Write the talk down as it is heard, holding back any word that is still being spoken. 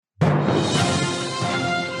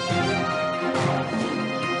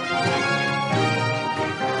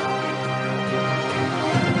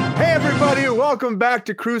everybody. Welcome back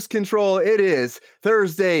to Kruse Control. It is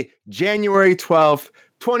Thursday, January 12th,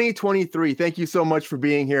 2023. Thank you so much for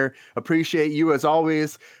being here. Appreciate you as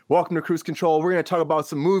always. Welcome to Kruse Control. We're going to talk about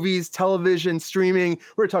some movies, television, streaming.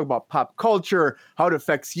 We're going to talk about pop culture, how it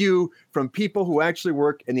affects you from people who actually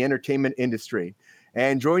work in the entertainment industry.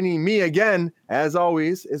 And joining me again, as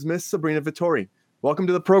always, is Miss Sabrina Vittori. Welcome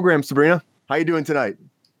to the program, Sabrina. How you doing tonight?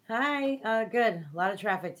 Hi, good. A lot of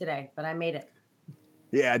traffic today, but I made it.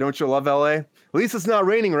 Yeah, don't you love LA? At least it's not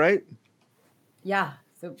raining, right? Yeah,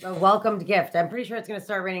 so a welcomed gift. I'm pretty sure it's going to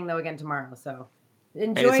start raining though again tomorrow. So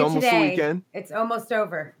enjoy it's almost today. The weekend. It's almost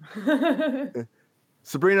over.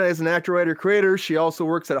 Sabrina is an actor, writer, creator. She also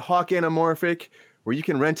works at Hawk Anamorphic, where you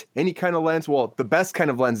can rent any kind of lens. Well, the best kind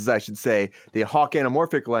of lenses, I should say, the Hawk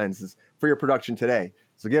Anamorphic lenses for your production today.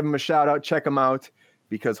 So give them a shout out, check them out,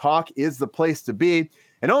 because Hawk is the place to be.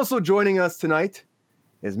 And also joining us tonight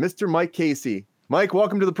is Mr. Mike Casey. Mike,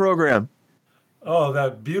 welcome to the program. Oh,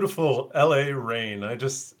 that beautiful LA rain. I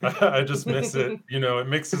just miss it. You know, it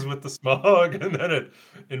mixes with the smog and then it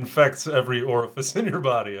infects every orifice in your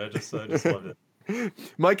body. I just love it.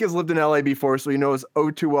 Mike has lived in LA before, so he knows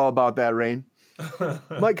oh too well about that rain.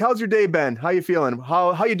 Mike, how's your day been? How you feeling?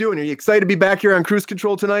 How you doing? Are you excited to be back here on Kruse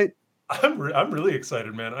Control tonight? I'm really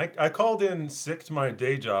excited, man. I called in sick to my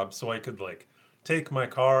day job so I could take my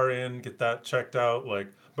car in, get that checked out,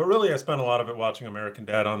 but really I spent a lot of it watching American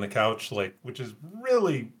Dad on the couch, which is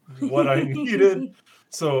really what I needed.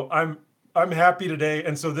 So I'm happy today.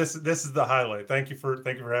 And so this is the highlight. Thank you for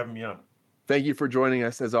having me on. Thank you for joining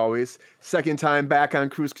us as always. Second time back on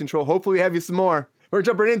Kruse Control. Hopefully we have you some more. We're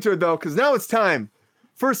jumping into it though, because now it's time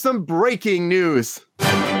for some breaking news.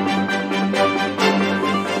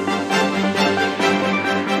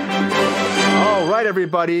 All right,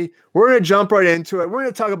 everybody, we're going to jump right into it. We're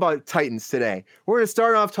going to talk about Titans today. We're going to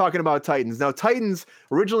start off talking about Titans. Now, Titans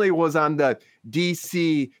originally was on the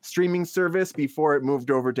DC streaming service before it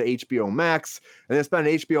moved over to HBO Max, and it's been on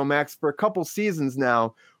HBO Max for a couple seasons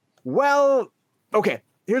now. Well, okay,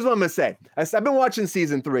 here's what I'm going to say. I've been watching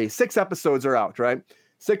season 3. 6 episodes are out, right?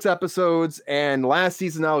 6 episodes, and last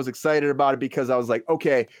season I was excited about it because I was like,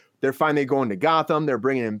 okay, they're finally going to Gotham. They're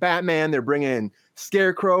bringing in Batman. They're bringing in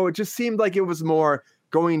Scarecrow. It just seemed like it was more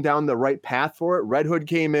going down the right path for it. Red Hood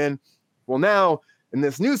came in. Well, now in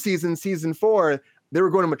this new season, season 4, they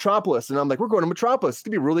were going to Metropolis. And I'm like, we're going to Metropolis. It's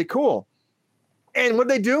going to be really cool. And what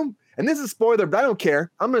they do? And this is a spoiler, but I don't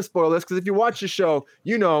care. I'm going to spoil this because if you watch the show,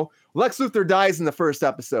 you know Lex Luthor dies in the first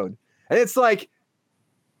episode. And it's like,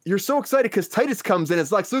 you're so excited because Titus comes in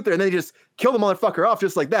as Lex Luthor and they just kill the motherfucker off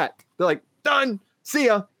just like that. They're like, done. See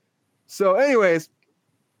ya. So anyways,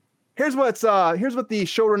 here's what the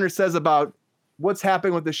showrunner says about what's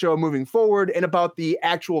happening with the show moving forward and about the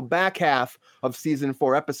actual back half of season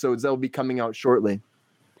 4 episodes that will be coming out shortly.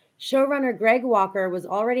 Showrunner Greg Walker was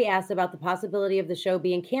already asked about the possibility of the show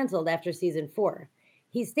being canceled after season 4.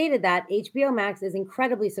 He stated that HBO Max is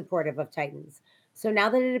incredibly supportive of Titans. So now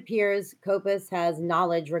that it appears Copus has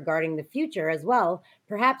knowledge regarding the future as well,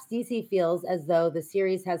 perhaps DC feels as though the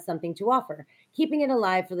series has something to offer, keeping it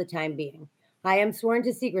alive for the time being. I am sworn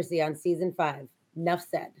to secrecy on season 5. Enough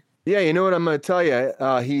said. Yeah, you know what I'm going to tell you?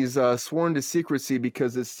 He's sworn to secrecy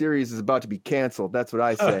because this series is about to be canceled. That's what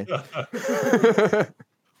I say.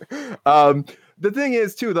 The thing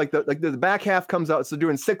is, too, the back half comes out. So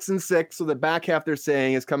doing 6 and 6. So the back half they're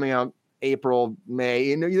saying is coming out April, May.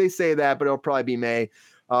 You know, they say that, but it'll probably be May.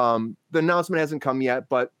 The announcement hasn't come yet,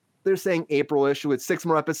 but they're saying April-ish with 6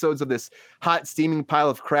 more episodes of this hot steaming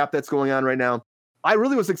pile of crap that's going on right now. I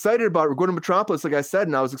really was excited about it. We're going to Metropolis, like I said,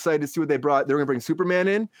 and I was excited to see what they brought. They were going to bring Superman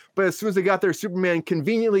in, but as soon as they got there, Superman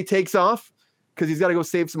conveniently takes off because he's got to go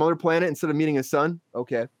save some other planet instead of meeting his son.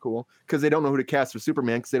 Okay, cool. Because they don't know who to cast for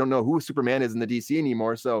Superman because they don't know who Superman is in the DC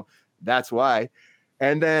anymore, so that's why.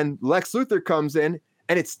 And then Lex Luthor comes in,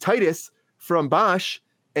 and it's Titus from Bosch,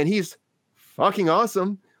 and he's fucking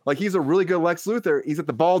awesome. Like, he's a really good Lex Luthor. He's got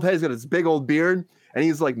the bald head, he's got his big old beard, and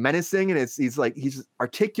he's like menacing, and he's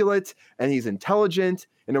articulate, and he's intelligent,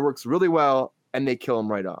 and it works really well, and they kill him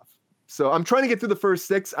right off. So I'm trying to get through the first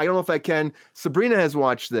 6. I don't know if I can. Sabrina has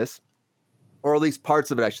watched this, or at least parts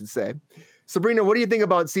of it, I should say. Sabrina, what do you think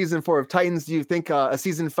about season 4 of Titans? Do you think a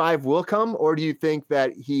season 5 will come, or do you think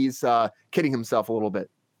that he's kidding himself a little bit?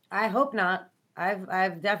 I hope not.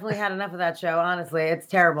 I've definitely had enough of that show. Honestly, it's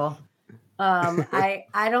terrible.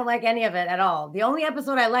 I don't like any of it at all. The only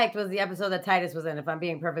episode I liked was the episode that Titus was in, if I'm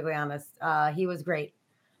being perfectly honest. He was great.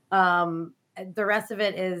 The rest of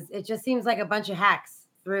it just seems like a bunch of hacks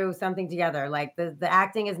threw something together. Like the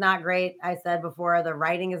acting is not great. I said before, the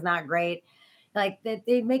writing is not great. Like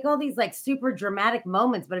they make all these like super dramatic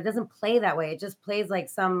moments, but it doesn't play that way. It just plays like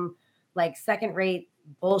some like second-rate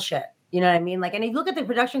bullshit. You know what I mean? Like, and if you look at the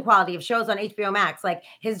production quality of shows on HBO Max, like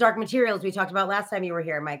His Dark Materials, we talked about last time you were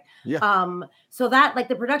here, Mike. Yeah. So that, like,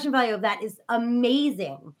 the production value of that is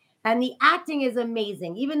amazing. And the acting is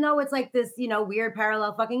amazing, even though it's like this, weird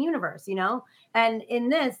parallel fucking universe, And in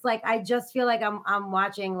this, like, I just feel like I'm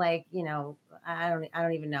watching, like, I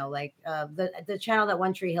don't even know, like, the channel that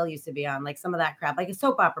One Tree Hill used to be on, like some of that crap, like a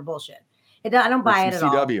soap opera bullshit. I don't buy it at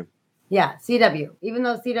all. CW. Yeah, CW. Even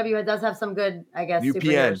though CW does have some good, I guess, UPN.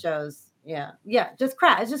 superhero shows. Yeah, just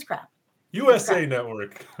crap. It's just crap. USA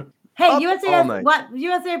Network. Hey,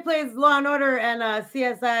 USA plays Law and Order and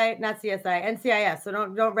CSI, not CSI, NCIS. So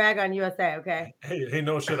don't rag on USA, okay? Hey,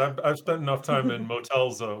 no shit. I've spent enough time in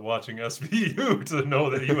motels watching SVU to know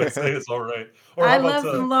that USA is all right. Or I love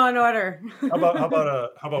some Law and Order. how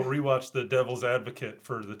about rewatch The Devil's Advocate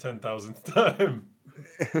for the 10,000th time?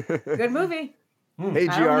 Good movie. Hey,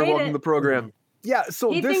 GR, welcome to the program. Yeah,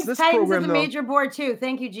 so he thinks this Titans program is a major board too.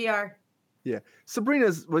 Thank you, GR. Yeah,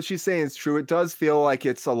 Sabrina's what she's saying is true. It does feel like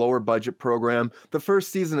it's a lower budget program. The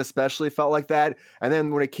first season especially felt like that, and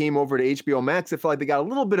then when it came over to HBO Max, it felt like they got a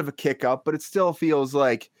little bit of a kick up, but it still feels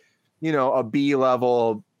like, a B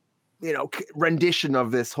level, rendition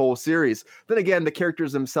of this whole series. Then again, the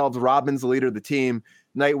characters themselves. Robin's the leader of the team.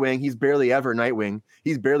 Nightwing, he's barely ever Nightwing.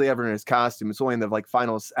 He's barely ever in his costume. It's only in the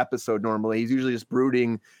final episode normally. He's usually just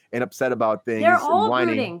brooding and upset about things. They're all whining.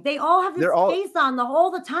 brooding. They all have this face on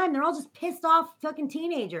all the time. They're all just pissed off fucking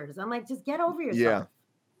teenagers. I'm like, just get over yourself.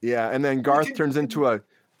 Yeah. And then Garth turns into a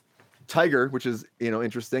tiger, which is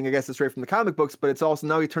interesting. I guess it's straight from the comic books, but it's also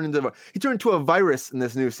now he turned into a virus in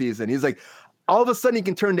this new season. He's like, all of a sudden he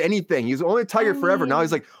can turn to anything. He's only a tiger forever. Now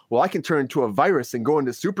he's like, well, I can turn into a virus and go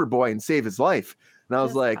into Superboy and save his life. And I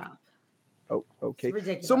was like, oh,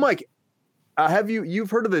 okay. So, Mike, you've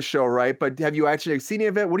heard of this show, right? But have you actually seen any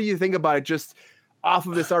of it? What do you think about it? Just off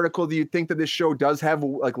of this article, do you think that this show does have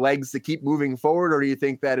like legs to keep moving forward, or do you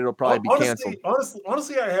think that it'll probably be canceled?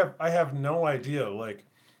 Honestly, I have no idea. Like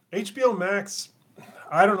HBO Max,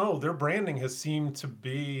 I don't know. Their branding has seemed to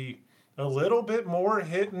be a little bit more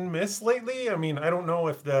hit and miss lately. I mean, I don't know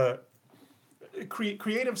if the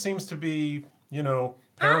creative seems to be, Paramount.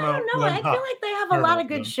 I don't know. I feel like they have a lot of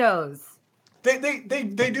good shows. They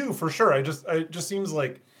do for sure. It just seems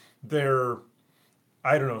like they're,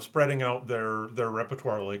 I don't know, spreading out their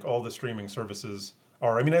repertoire like all the streaming services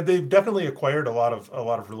are. I mean, they've definitely acquired a lot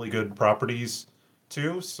of really good properties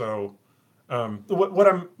too. So what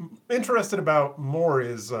I'm interested about more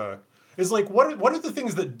is like what are the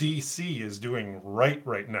things that DC is doing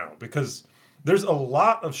right now? Because there's a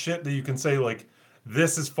lot of shit that you can say like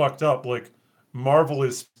this is fucked up. Like Marvel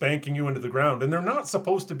is spanking you into the ground, and they're not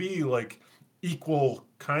supposed to be like equal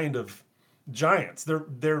kind of giants.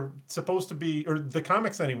 They're supposed to be, or the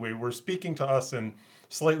comics anyway, were speaking to us in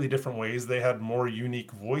slightly different ways. They had more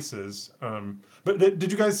unique voices. But did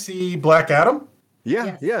you guys see Black Adam?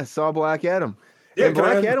 Yeah, saw Black Adam. Yeah, and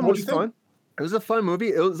Black Adam was fun. It was a fun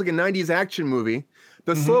movie. It was like a 90s action movie.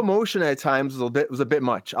 The slow motion at times was a bit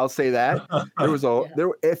much. I'll say that.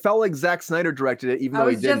 It felt like Zack Snyder directed it, even though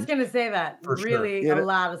he didn't. I was just gonna say that. For really, sure. A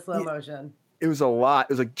lot of slow motion. It was a lot.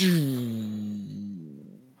 It was like.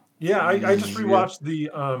 Yeah, I just rewatched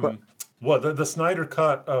the Snyder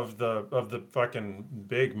cut of the fucking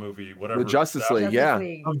big movie, whatever. The Justice League.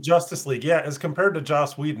 Of Justice League, as compared to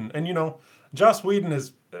Joss Whedon, and Joss Whedon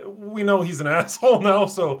is, we know he's an asshole now,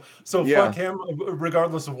 so fuck him,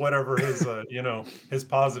 regardless of whatever his his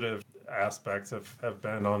positive aspects have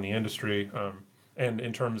been on the industry, and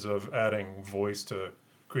in terms of adding voice to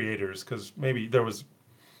creators, because maybe there was,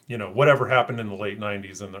 whatever happened in the late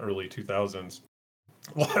 90s and the early 2000s.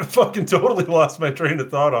 Well, I fucking totally lost my train of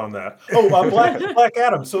thought on that. Oh, Black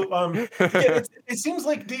Adam. So, it seems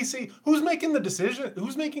like DC. Who's making the decision?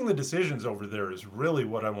 Who's making the decisions over there is really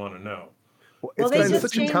what I want to know. It's been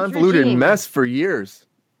such a convoluted mess for years.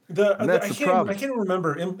 I can't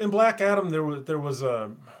remember. In Black Adam, there was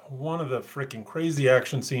one of the freaking crazy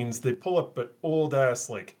action scenes. They pull up an old ass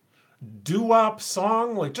like doo-wop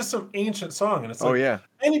song, like just some ancient song, and it's like,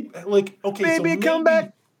 maybe come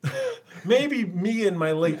back. Maybe me in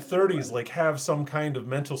my late 30s like have some kind of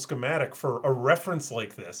mental schematic for a reference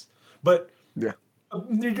like this, but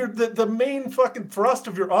the main fucking thrust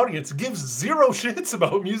of your audience gives zero shits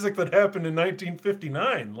about music that happened in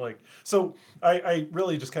 1959. Like, so I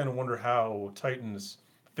really just kind of wonder how Titans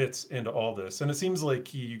fits into all this, and it seems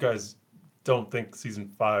like you guys don't think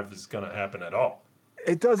season 5 is going to happen at all.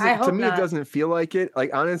 It doesn't. To me, it doesn't feel like it.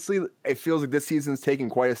 Like, honestly, it feels like this season's taking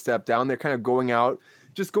quite a step down. They're kind of going out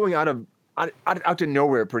to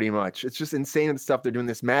nowhere, pretty much. It's just insane stuff. They're doing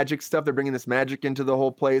this magic stuff. They're bringing this magic into the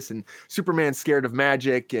whole place, and Superman's scared of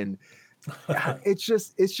magic, and It's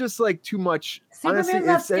just like too much. Superman's Honestly,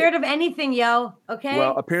 not scared of anything, yo. Okay.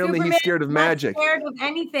 Well, apparently he's scared of magic. Scared of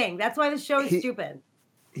anything. That's why the show is stupid.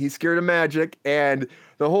 He's scared of magic, and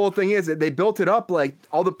the whole thing is that they built it up like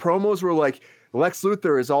all the promos were like Lex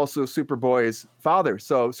Luthor is also Superboy's father.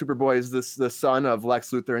 So Superboy is the son of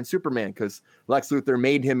Lex Luthor and Superman because Lex Luthor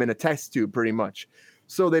made him in a test tube pretty much.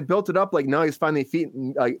 So they built it up like now he's finally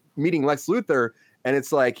meeting Lex Luthor, and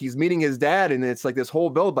it's like he's meeting his dad, and it's like this whole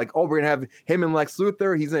build like, oh, we're gonna have him and Lex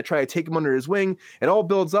Luthor. He's gonna try to take him under his wing. It all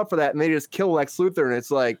builds up for that, and they just kill Lex Luthor, and it's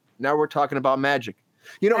like now we're talking about magic,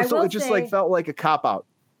 so it just like felt like a cop out.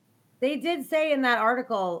 They did say in that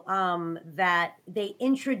article that they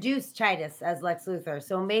introduced Titus as Lex Luthor.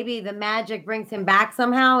 So maybe the magic brings him back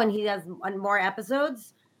somehow and he has more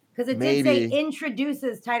episodes. Because it did say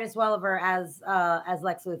introduces Titus Welliver as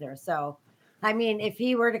Lex Luthor. So, I mean, if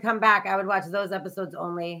he were to come back, I would watch those episodes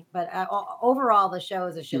only. But overall, the show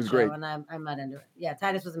is a shit show, and I'm not into it. Yeah,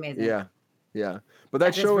 Titus was amazing. Yeah. But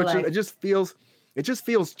that show, it just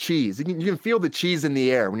feels cheese. You can feel the cheese in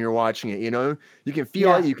the air when you're watching it. You can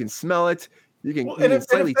feel it, you can smell it, you can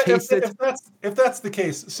slightly taste it. If that's the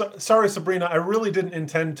case, sorry, Sabrina, I really didn't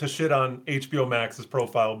intend to shit on HBO Max's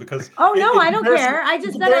profile because. Oh no, I don't care. I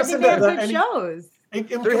just said I think they have good shows. In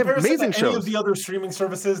comparison to any of the other streaming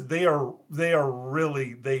services, they are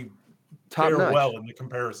really top notch. Well in the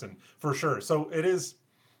comparison for sure. So it is.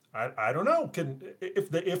 I don't know.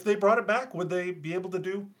 If they brought it back, would they be able to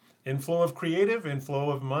do? Inflow of creative,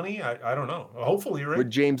 inflow of money. I don't know. Hopefully, right?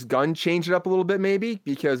 Would James Gunn change it up a little bit, maybe?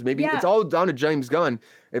 Because maybe it's all down to James Gunn.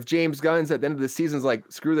 If James Gunn's at the end of the season's like,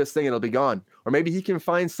 screw this thing, it'll be gone. Or maybe he can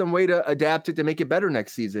find some way to adapt it to make it better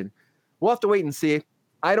next season. We'll have to wait and see.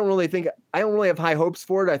 I don't really have high hopes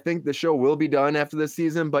for it. I think the show will be done after this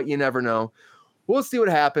season, but you never know. We'll see what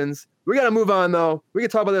happens. We got to move on, though. We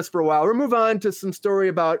can talk about this for a while. We'll move on to some story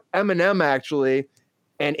about Eminem, actually,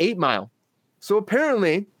 and 8 Mile. So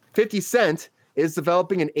apparently 50 Cent is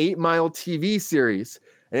developing an 8 Mile TV series,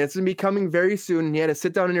 and it's going to be coming very soon. And he had a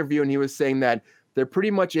sit-down interview, and he was saying that they're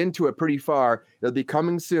pretty much into it pretty far. It'll be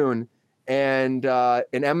coming soon, and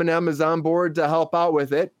Eminem is on board to help out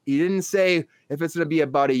with it. He didn't say if it's going to be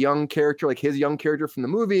about a young character, like his young character from the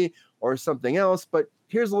movie, or something else, but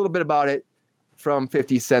here's a little bit about it from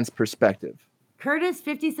 50 Cent's perspective. Curtis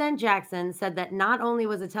 50 Cent Jackson said that not only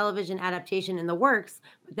was a television adaptation in the works,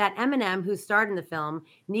 but that Eminem, who starred in the film,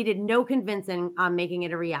 needed no convincing on making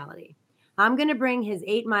it a reality. I'm going to bring his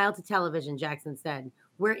 8 Mile to television, Jackson said.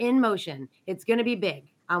 We're in motion. It's going to be big.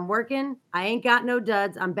 I'm working. I ain't got no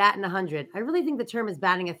duds. I'm batting 100. I really think the term is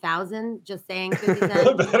batting 1,000, just saying 50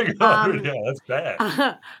 Cent. Batting 100, yeah, that's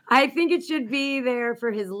bad. I think it should be there for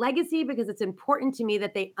his legacy because it's important to me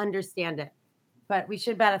that they understand it. But we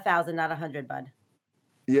should bet 1,000, not 100, bud.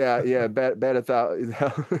 Yeah, bet 1,000.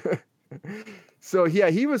 So yeah,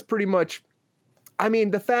 he was pretty much. I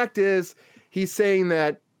mean, the fact is, he's saying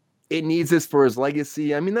that it needs this for his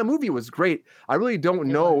legacy. I mean, that movie was great. I really don't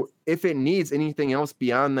know if it needs anything else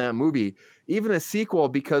beyond that movie, even a sequel,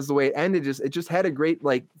 because the way it ended, it just had a great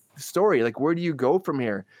story. Like, where do you go from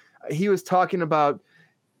here? He was talking about.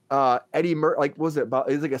 Eddie Murphy, like, was it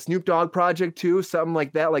about? It's like a Snoop Dogg project too, something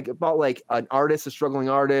like that, like about like an artist, a struggling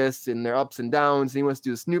artist, and their ups and downs. And he wants to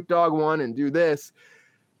do the Snoop Dogg one and do this.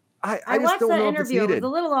 I just watched don't that know interview. If it's it was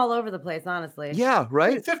a little all over the place, honestly. Yeah,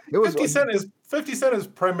 right. 50 Cent is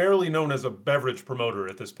primarily known as a beverage promoter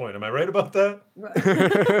at this point. Am I right about that?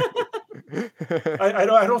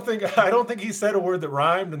 I don't think he said a word that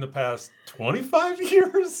rhymed in the past 25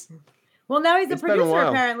 years. Well, now he's a producer,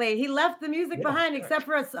 apparently. He left the music behind except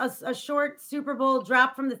for a short Super Bowl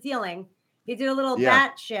drop from the ceiling. He did a little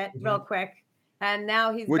bat shit real quick. And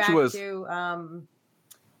now he's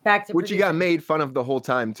back to which he got made fun of the whole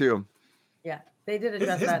time, too. Yeah, they did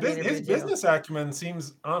address that. His business acumen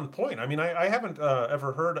seems on point. I mean, I haven't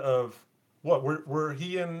ever heard of were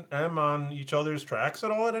he and M on each other's tracks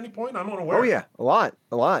at all at any point? I'm unaware. Oh, yeah. A lot.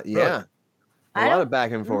 Yeah. Really? A lot of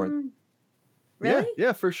back and forth. Really?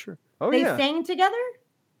 Yeah, for sure. Oh, they sang together?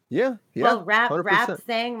 Yeah. Well, rap,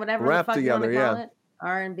 sang, whatever the fuck you want to call it.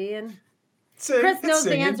 R&B and Chris knows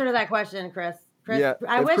the answer to that question, Chris.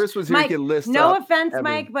 I wish Chris was here, Mike, he could list no offense,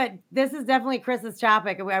 Mike, but this is definitely Chris's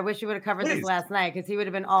topic. I wish you would have covered this last night because he would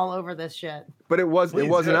have been all over this shit. But it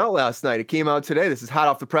wasn't out last night. It came out today. This is hot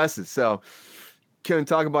off the presses, so couldn't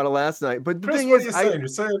talk about it last night. But the Chris, thing what is, are you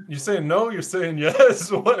saying? You're saying no. You're saying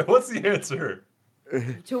yes. What's the answer?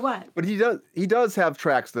 To what? But he does have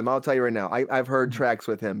tracks with him. I'll tell you right now. I've heard tracks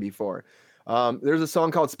with him before. There's a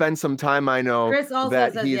song called "Spend Some Time." I know. Chris also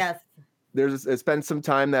says yes. There's "Spend Some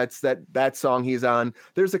Time." That's that song he's on.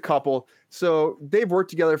 There's a couple. So they've worked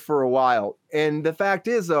together for a while. And the fact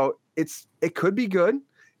is, though, it could be good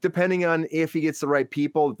depending on if he gets the right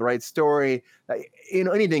people, the right story.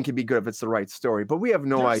 Anything can be good if it's the right story, but we have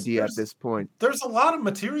no idea at this point. There's a lot of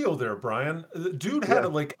material there, Brian. The dude had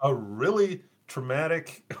a really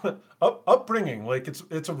traumatic upbringing. Like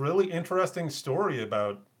it's a really interesting story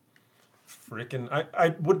about freaking.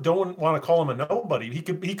 Don't want to call him a nobody. He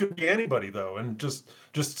could be anybody though, and just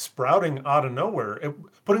sprouting out of nowhere,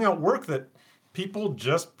 putting out work that people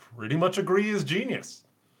just pretty much agree is genius.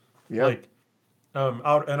 Yeah. Like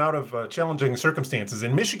out of challenging circumstances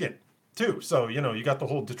in Michigan too. So you got the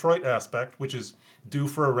whole Detroit aspect, which is due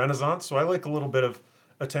for a renaissance. So I like a little bit of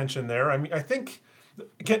attention there. I mean, I think.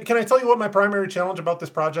 Can I tell you what my primary challenge about this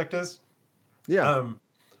project is? Yeah.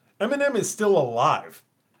 Eminem is still alive,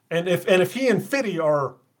 and if he and Fitty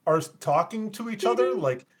are talking to each other,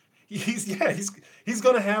 like he's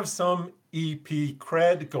going to have some EP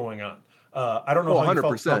cred going on. I don't know how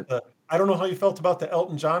 100%. I don't know how you felt about the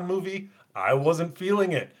Elton John movie. I wasn't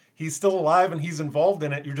feeling it. He's still alive and he's involved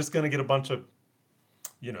in it. You're just going to get a bunch of,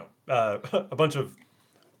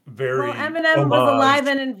 very. Well, Eminem was alive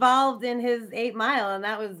and involved in his 8 Mile, and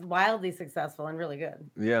that was wildly successful and really good.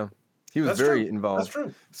 Yeah, he was very involved. That's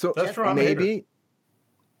true. So that's true. Maybe.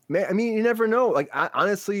 I mean, you never know. Like,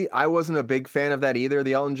 honestly, I wasn't a big fan of that either.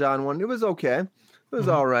 The Elton John one, it was okay. It was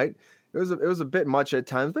all right. It was a bit much at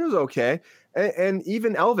times, but it was okay. And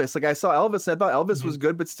even Elvis, like I saw Elvis, and I thought Elvis was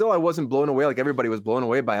good, but still, I wasn't blown away like everybody was blown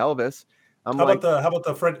away by Elvis. How about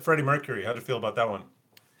the Freddie Mercury? How'd you feel about that one?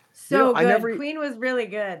 So good. Queen was really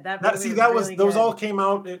good. Those all came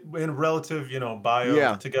out in relative,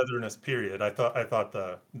 bio togetherness period. I thought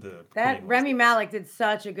that Rami Malek did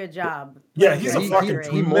such a good job. Yeah, he's a fucking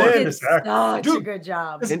tremendous actor. Such a good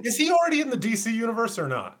job. Is he already in the DC universe or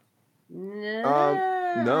not?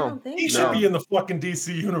 No. He should be in the fucking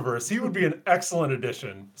DC universe. He would be an excellent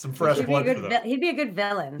addition. Some fresh blood for them. He'd be a good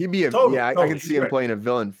villain. I can see him playing a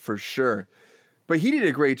villain for sure. But he did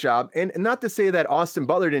a great job. And not to say that Austin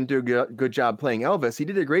Butler didn't do a good job playing Elvis. He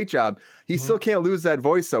did a great job. He still can't lose that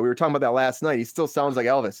voice, though. We were talking about that last night. He still sounds like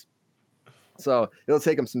Elvis. So it'll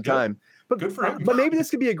take him some time. But good for him. But maybe this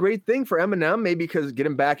could be a great thing for Eminem, maybe because get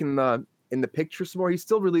him back in the picture some more. He's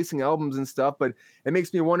still releasing albums and stuff, but it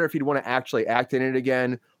makes me wonder if he'd want to actually act in it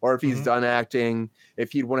again, or if he's done acting,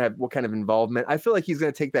 if he'd want to have what kind of involvement. I feel like he's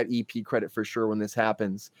going to take that EP credit for sure when this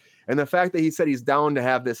happens. And the fact that he said he's down to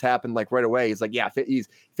have this happen like right away, he's like,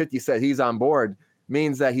 50 said he's on board,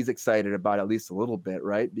 means that he's excited about it at least a little bit,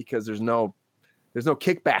 right? Because there's no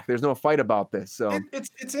kickback, there's no fight about this. So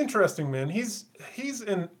it's interesting, man. He's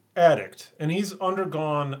an addict, and he's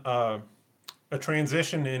undergone a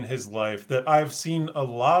transition in his life that I've seen a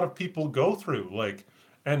lot of people go through.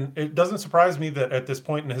 And it doesn't surprise me that at this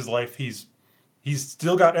point in his life, he's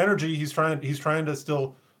still got energy. He's trying to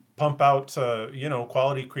still pump out,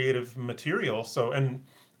 quality creative material. So, and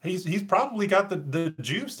he's probably got the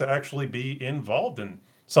juice to actually be involved in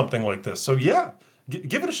something like this. So yeah,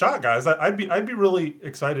 give it a shot, guys. I'd be really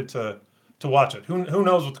excited to watch it. Who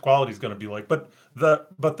knows what the quality is going to be like, but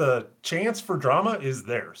the chance for drama is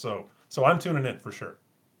there. So I'm tuning in for sure.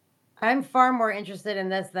 I'm far more interested in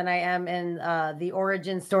this than I am in the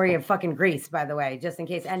origin story of fucking Grease, by the way, just in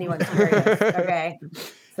case anyone's curious. Okay.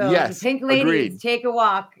 So yes, Pink Ladies, agreed. Take a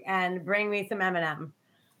walk and bring me some Eminem.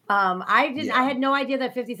 I had no idea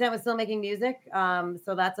that 50 Cent was still making music.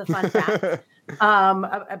 So that's a fun fact.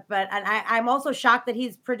 But I'm also shocked that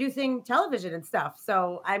he's producing television and stuff.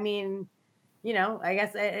 So, I mean, I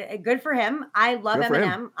guess good for him. I love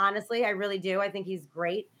Eminem. Honestly, I really do. I think he's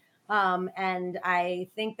great. And I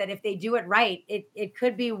think that if they do it right, it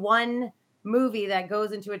could be one movie that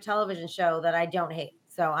goes into a television show that I don't hate.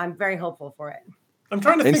 So I'm very hopeful for it. I'm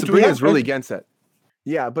trying to think. And Sabrina's really against it.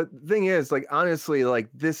 Yeah, but the thing is, honestly,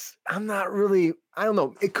 this, I'm not really, I don't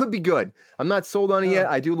know. It could be good. I'm not sold on it yet.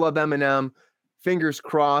 I do love Eminem. Fingers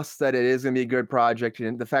crossed that it is going to be a good project.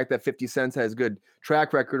 And the fact that 50 Cent has good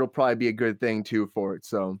track record will probably be a good thing too for it.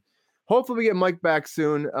 So hopefully we get Mike back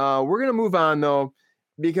soon. We're going to move on though,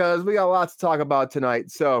 because we got lots to talk about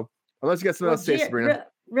tonight. So let's get something else to say, Sabrina.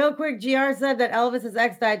 Real quick, GR said that Elvis's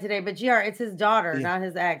ex died today, but GR, it's his daughter, not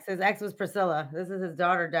his ex. His ex was Priscilla. This is his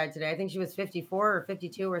daughter died today. I think she was 54 or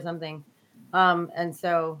 52 or something. And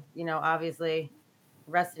so, obviously,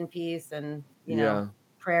 rest in peace and,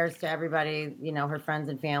 prayers to everybody, her friends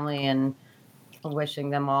and family, and wishing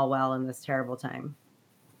them all well in this terrible time.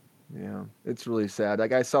 Yeah, it's really sad.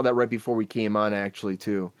 I saw that right before we came on, actually,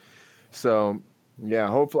 too. So, yeah,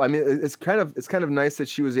 hopefully, I mean, it's kind of nice that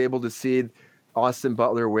she was able to see Austin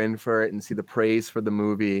Butler win for it and see the praise for the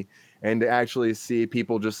movie, and to actually see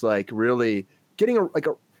people just really getting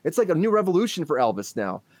It's like a new revolution for Elvis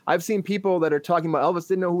now. I've seen people that are talking about Elvis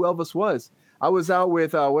didn't know who Elvis was. I was out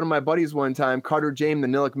with one of my buddies one time, Carter James, the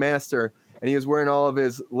Nillick Master, and he was wearing all of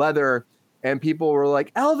his leather, and people were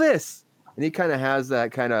like, Elvis! And he kind of has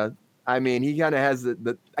that kind of, he kind of has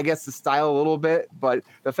the I guess the style a little bit, but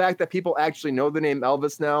the fact that people actually know the name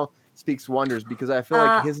Elvis now speaks wonders, because I feel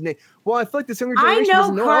like his name, I feel like this younger generation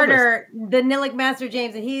doesn't know Carter, Elvis. The Nillick Master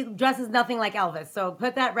James, and he dresses nothing like Elvis. So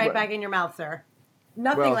put that right back in your mouth, sir.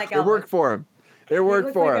 Nothing like Elvis. It worked for him. It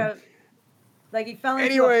worked for him. Like he fell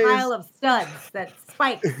into a pile of studs that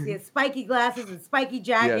spikes. He has spiky glasses and spiky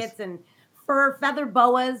jackets and fur feather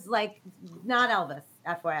boas. Like, not Elvis,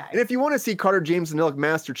 FYI. And if you want to see Carter James and Nillick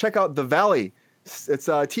Master, check out The Valley. It's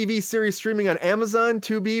a TV series streaming on Amazon,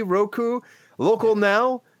 Tubi, Roku, Local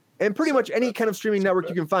Now, and pretty much any kind of streaming network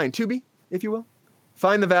you can find. Tubi, if you will.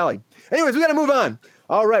 Find The Valley. Anyways, we got to move on.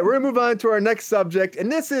 All right, we're going to move on to our next subject.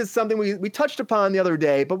 And this is something we touched upon the other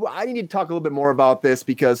day, but I need to talk a little bit more about this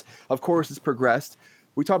because, of course, it's progressed.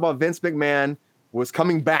 We talked about Vince McMahon was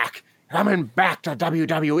coming back to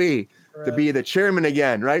WWE to be the chairman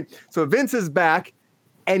again, right? So Vince is back.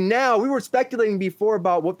 And now we were speculating before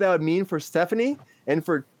about what that would mean for Stephanie and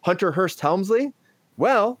for Hunter Hearst Helmsley.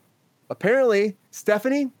 Well, apparently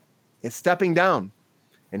Stephanie is stepping down.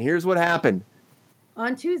 And here's what happened.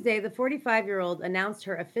 On Tuesday, the 45-year-old announced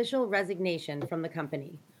her official resignation from the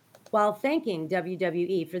company while thanking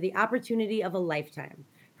WWE for the opportunity of a lifetime.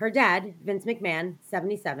 Her dad, Vince McMahon,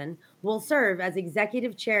 77, will serve as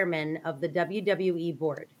executive chairman of the WWE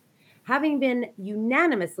board, having been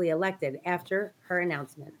unanimously elected after her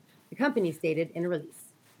announcement, the company stated in a release.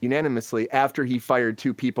 Unanimously after he fired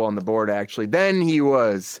 2 people on the board, actually. Then he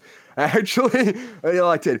was actually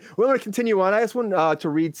elected. We're going to continue on. I just want to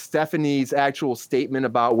read Stephanie's actual statement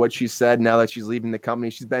about what she said now that she's leaving the company.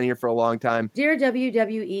 She's been here for a long time. Dear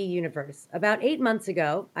WWE Universe, about 8 months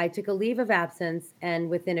ago, I took a leave of absence and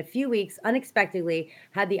within a few weeks, unexpectedly,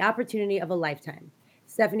 had the opportunity of a lifetime.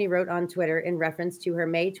 Stephanie wrote on Twitter in reference to her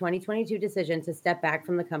May 2022 decision to step back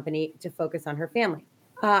from the company to focus on her family.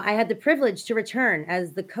 I had the privilege to return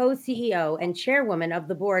as the co-CEO and chairwoman of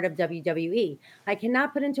the board of WWE. I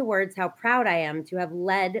cannot put into words how proud I am to have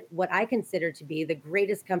led what I consider to be the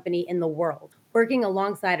greatest company in the world, working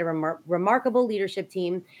alongside a remarkable leadership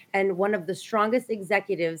team and one of the strongest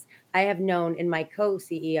executives I have known in my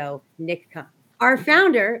co-CEO, Nick Khan. Our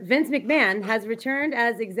founder, Vince McMahon, has returned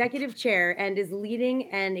as executive chair and is leading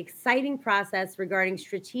an exciting process regarding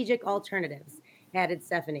strategic alternatives, added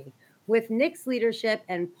Stephanie. With Nick's leadership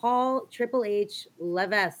and Paul Triple H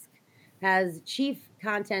Levesque as chief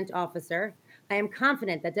content officer, I am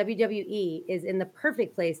confident that WWE is in the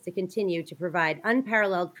perfect place to continue to provide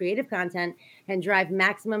unparalleled creative content and drive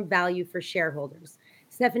maximum value for shareholders.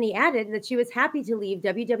 Stephanie added that she was happy to leave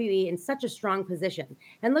WWE in such a strong position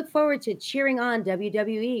and look forward to cheering on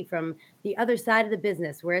WWE from the other side of the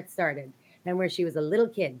business where it started and where she was a little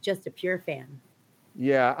kid, just a pure fan.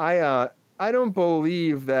 Yeah, I don't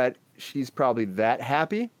believe that she's probably that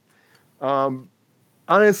happy.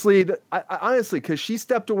 Honestly, because she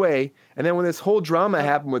stepped away, and then when this whole drama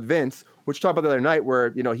happened with Vince, which we talked about the other night,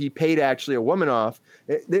 where he paid actually a woman off,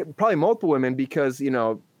 probably multiple women, because in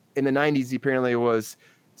the 90s he apparently was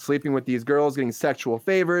sleeping with these girls, getting sexual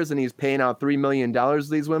favors, and he's paying out $3 million to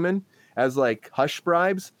these women as like hush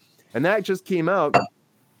bribes, and that just came out.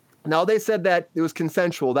 Now they said that it was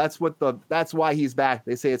consensual. That's why he's back.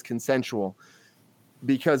 They say it's consensual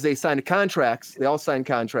because they signed contracts. They all signed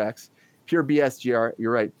contracts. Pure BS, GR.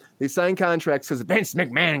 You're right. They signed contracts because Vince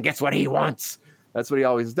McMahon gets what he wants. That's what he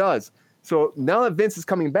always does. So now that Vince is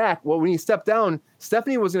coming back, well, when he stepped down,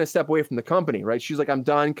 Stephanie was going to step away from the company, right? She's like, I'm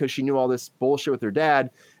done, because she knew all this bullshit with her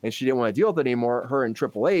dad, and she didn't want to deal with it anymore, her and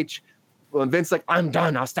Triple H. Well, and Vince's like, I'm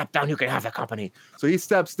done. I'll step down. You can have the company. So he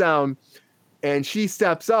steps down, and she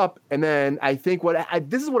steps up. And then I think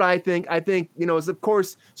this is what I think. I think, is of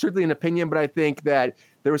course certainly an opinion, but I think that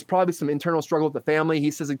there was probably some internal struggle with the family.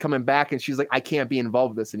 He says he's coming back, and she's like, I can't be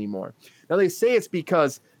involved with this anymore. Now they say it's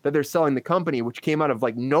because that they're selling the company, which came out of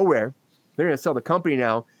like nowhere. They're going to sell the company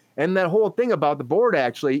now. And that whole thing about the board,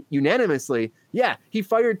 actually, unanimously, he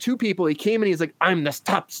fired 2 people. He came in, he's like, I'm the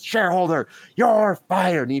top shareholder. You're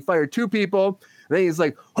fired. And he fired 2 people. And then he's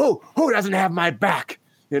like, who doesn't have my back?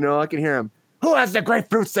 I can hear him. Who has the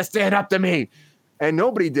grapefruits to stand up to me? And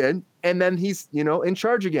nobody did. And then he's, in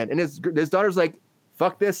charge again. And his daughter's like,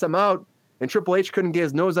 fuck this, I'm out. And Triple H couldn't get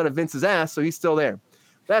his nose out of Vince's ass, so he's still there.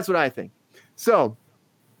 That's what I think. So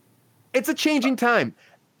it's a changing time.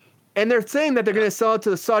 And they're saying that they're going to sell it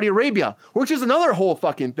to Saudi Arabia, which is another whole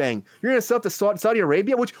fucking thing. You're going to sell it to Saudi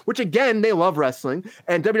Arabia, which again, they love wrestling.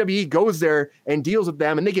 And WWE goes there and deals with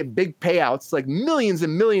them, and they get big payouts, like millions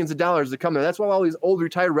and millions of dollars to come there. That's why all these old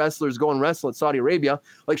retired wrestlers go and wrestle at Saudi Arabia.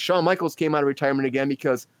 Like Shawn Michaels came out of retirement again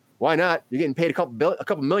because why not? You're getting paid a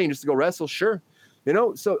couple million just to go wrestle, sure. You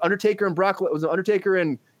know, so Undertaker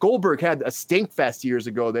and Goldberg had a stink fest years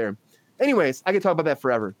ago there. Anyways, I could talk about that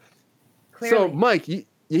forever. Clearly. So, Mike, you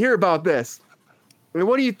hear about this. I mean,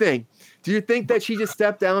 what do you think? Do you think that she just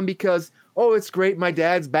stepped down because, oh, it's great, my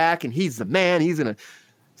dad's back and he's the man, he's going to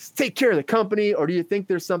take care of the company? Or do you think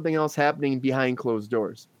there's something else happening behind closed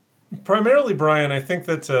doors? Primarily, Brian, I think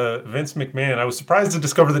that Vince McMahon, I was surprised to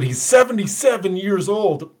discover that he's 77 years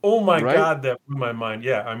old. Oh, my God, that blew my mind.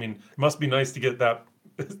 Yeah, I mean, it must be nice to get that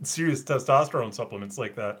serious testosterone supplements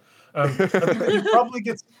like that. I think that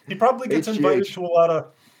he probably gets invited to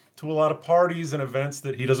a lot of parties and events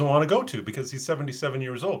that he doesn't want to go to because he's 77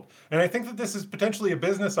 years old. And I think that this is potentially a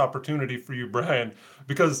business opportunity for you, Brian,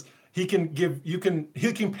 because he can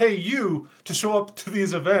pay you to show up to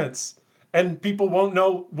these events, and people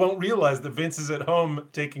won't realize that Vince is at home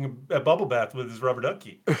taking a bubble bath with his rubber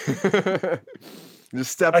ducky.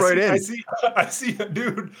 Just step right in. I see,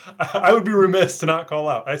 dude, I would be remiss to not call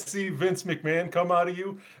out. I see Vince McMahon come out of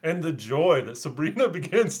you and the joy that Sabrina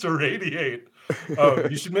begins to radiate.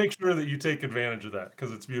 You should make sure that you take advantage of that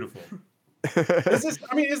because it's beautiful. Is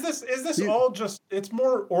this all just, it's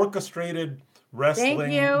more orchestrated wrestling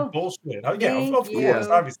bullshit? Of course,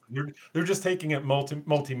 obviously. They're just taking it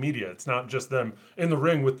multimedia. It's not just them in the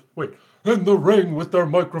ring with their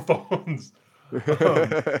microphones.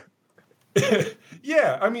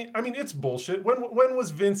 Yeah, I mean, it's bullshit. When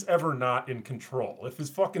was Vince ever not in control? If his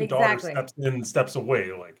fucking daughter steps in and steps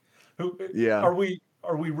away, like,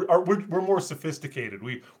 we're more sophisticated.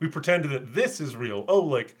 We pretend that this is real. Oh,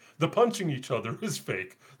 like the punching each other is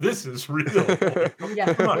fake. This is real.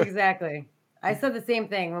 Yeah, exactly. I said the same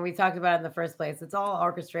thing when we talked about it in the first place. It's all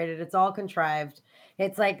orchestrated. It's all contrived.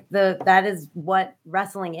 It's like that is what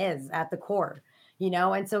wrestling is at the core. You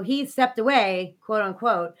know, and so he stepped away, quote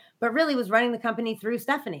unquote, but really was running the company through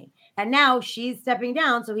Stephanie. And now she's stepping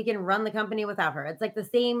down so he can run the company without her. It's like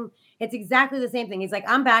it's exactly the same thing. He's like,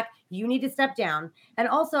 I'm back. You need to step down. And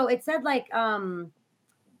also it said like,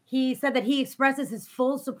 he said that he expresses his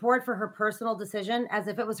full support for her personal decision as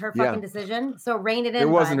if it was her fucking decision. So rein it in. It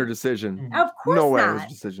wasn't her decision. Of course no way not. It was her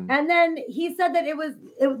decision. And then he said that it was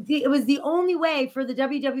the only way for the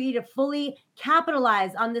WWE to fully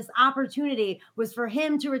capitalize on this opportunity was for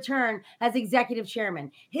him to return as executive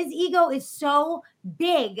chairman. His ego is so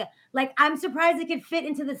big. Like, I'm surprised it could fit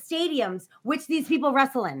into the stadiums which these people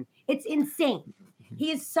wrestle in. It's insane.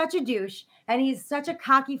 He is such a douche and he's such a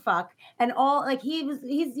cocky fuck and all like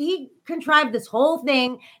he contrived this whole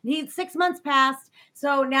thing. 6 months passed.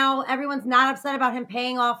 So now everyone's not upset about him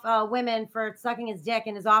paying off women for sucking his dick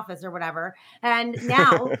in his office or whatever. And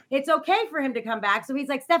now it's okay for him to come back. So he's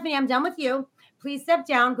like, Stephanie, I'm done with you. Please step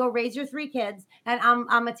down, go raise your 3 kids. And I'm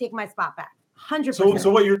going to take my spot back. 100%. So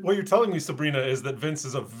what you're telling me, Sabrina, is that Vince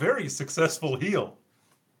is a very successful heel.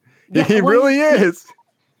 Yeah, he really is.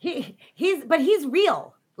 He's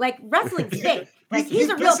real. Like, wrestling's fake. Like, he's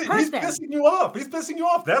a real person. He's pissing you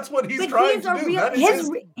off. That's what he's trying to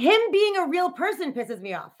do. Him being a real person pisses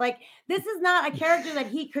me off. Like, this is not a character that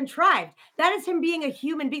he contrived. That is him being a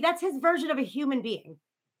human being. That's his version of a human being.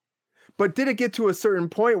 But did it get to a certain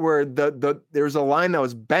point where there's a line that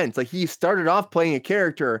was bent? Like, he started off playing a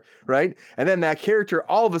character, right? And then that character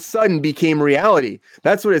all of a sudden became reality.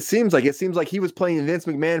 That's what it seems like. It seems like he was playing Vince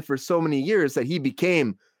McMahon for so many years that he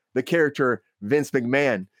became the character Vince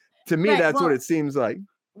McMahon. To me, that's what it seems like.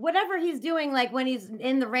 Whatever he's doing, like when he's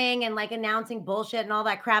in the ring and like announcing bullshit and all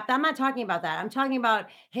that crap, I'm not talking about that. I'm talking about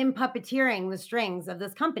him puppeteering the strings of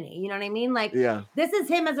this company. You know what I mean? Like, this is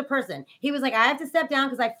him as a person. He was like, I have to step down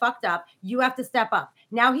because I fucked up. You have to step up.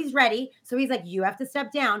 Now he's ready. So he's like, you have to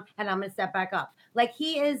step down and I'm going to step back up. Like,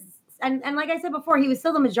 he is. And like I said before, he was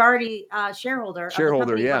still the majority shareholder of the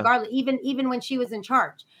company, regardless, even when she was in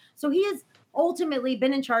charge. So he has ultimately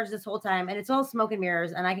been in charge this whole time, and it's all smoke and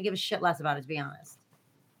mirrors, and I could give a shit less about it, to be honest.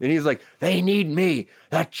 And he's like, they need me,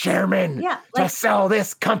 the chairman, to sell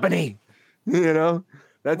this company. You know?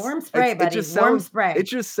 That's warm spray, buddy. Warm spray. It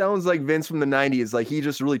just sounds like Vince from the 90s. Like, he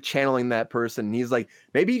just really channeling that person. And he's like,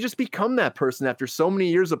 maybe he just become that person after so many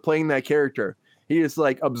years of playing that character. He just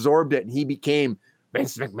like absorbed it and he became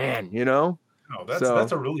Vince McMahon, you know? Oh,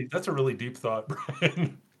 that's a really deep thought,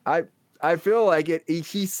 Brian. I feel like it.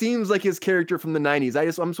 He seems like his character from the 90s.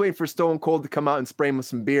 I'm just waiting for Stone Cold to come out and spray him with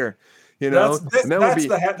some beer. That's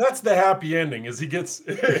the happy ending. Is he gets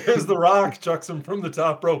as The Rock chucks him from the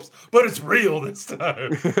top ropes, but it's real this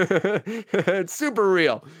time. It's super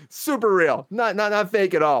real, not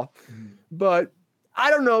fake at all. But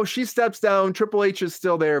I don't know. She steps down. Triple H is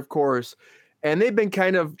still there, of course, and they've been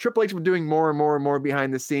Triple H been doing more and more and more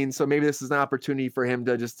behind the scenes. So maybe this is an opportunity for him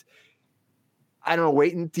to just, I don't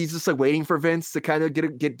know, he's just like waiting for Vince to kind of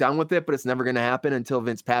get done with it, but it's never going to happen until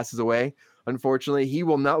Vince passes away. Unfortunately, he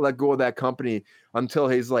will not let go of that company until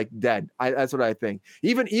he's like dead. That's what I think.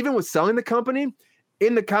 Even with selling the company,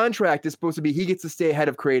 in the contract is supposed to be he gets to stay ahead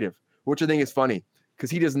of creative, which I think is funny because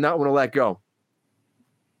he does not want to let go.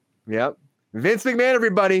 Yep. Vince McMahon,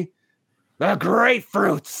 everybody. The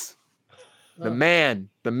grapefruits. The man,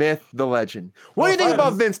 the myth, the legend. What do you think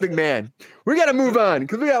about Vince McMahon? We got to move on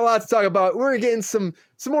because we got a lot to talk about. We're getting some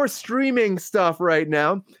more streaming stuff right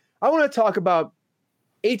now. I want to talk about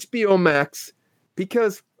HBO Max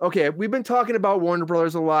because, okay, we've been talking about Warner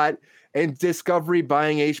Brothers a lot and Discovery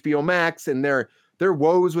buying HBO Max and their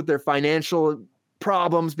woes with their financial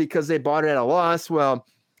problems because they bought it at a loss. Well,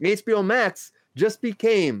 HBO Max just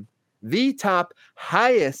became the top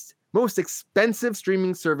highest, most expensive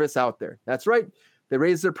streaming service out there. That's right. They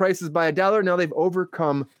raised their prices by $1. Now they've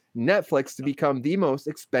overcome Netflix to become the most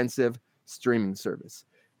expensive streaming service.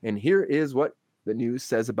 And here is what the news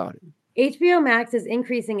says about it. HBO Max is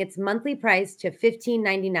increasing its monthly price to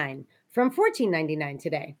 $15.99 from $14.99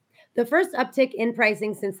 today, the first uptick in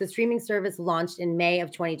pricing since the streaming service launched in May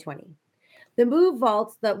of 2020. The move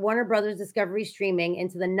vaults the Warner Brothers Discovery streaming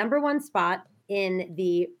into the #1 spot in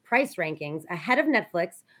the price rankings, ahead of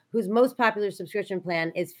Netflix, whose most popular subscription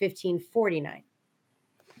plan is $15.49.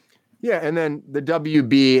 Yeah, and then the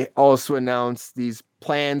WB also announced these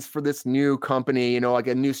plans for this new company, like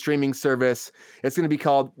a new streaming service. It's going to be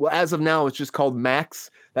called, well, as of now, it's just called Max.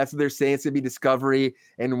 That's what they're saying. It's going to be Discovery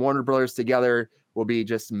and Warner Brothers together will be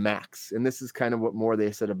just Max. And this is kind of what more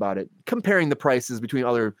they said about it, comparing the prices between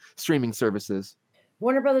other streaming services.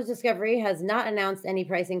 Warner Brothers Discovery has not announced any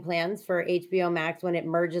pricing plans for HBO Max when it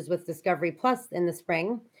merges with Discovery Plus in the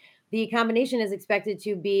spring. The combination is expected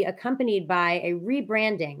to be accompanied by a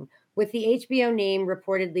rebranding, with the HBO name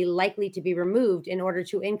reportedly likely to be removed in order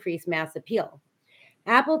to increase mass appeal.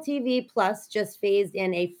 Apple TV Plus just phased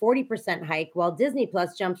in a 40% hike, while Disney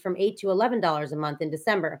Plus jumped from $8 to $11 a month in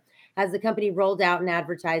December, as the company rolled out an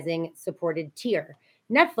advertising-supported tier.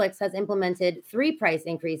 Netflix has implemented 3 price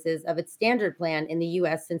increases of its standard plan in the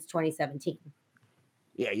U.S. since 2017.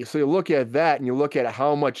 Yeah, so you look at that and you look at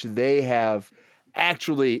how much they have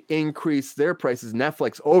actually increased their prices,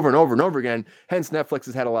 Netflix, over and over and over again. Hence, Netflix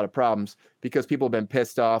has had a lot of problems because people have been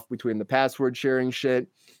pissed off between the password sharing shit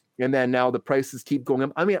and then now the prices keep going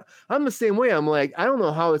up. I mean, I'm the same way. I'm like, I don't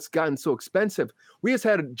know how it's gotten so expensive. We just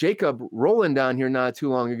had Jacob Roland down here not too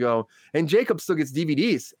long ago, and Jacob still gets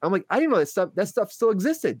DVDs. I'm like, I didn't know that stuff still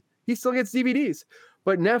existed. He still gets DVDs.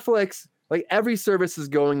 But Netflix, like every service is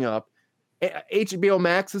going up. HBO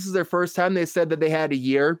Max, this is their first time. They said that they had a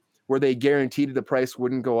year where they guaranteed the price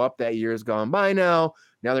wouldn't go up. That year is gone by now.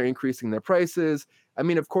 Now they're increasing their prices. I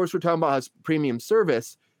mean, of course, we're talking about a premium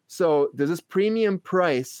service. So does this premium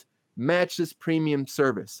price match this premium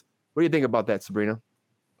service? What do you think about that, Sabrina?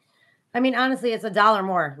 I mean, honestly, it's $1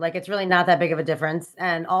 more. Like, it's really not that big of a difference.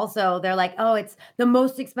 And also, they're like, oh, it's the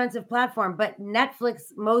most expensive platform. But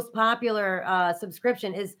Netflix most popular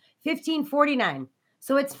subscription is $15.49.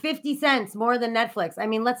 So it's 50 cents more than Netflix. I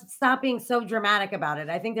mean, let's stop being so dramatic about it.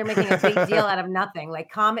 I think they're making a big deal out of nothing. Like,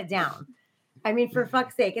 calm it down. I mean, for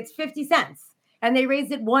fuck's sake, it's 50 cents. And they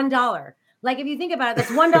raised it $1. Like, if you think about it, that's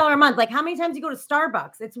 $1 a month. Like, how many times you go to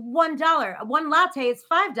Starbucks? It's $1. One latte is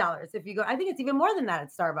 $5 if you go. I think it's even more than that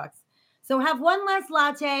at Starbucks. So have one less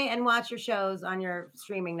latte and watch your shows on your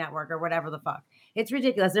streaming network or whatever the fuck. It's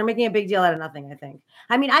ridiculous. They're making a big deal out of nothing, I think.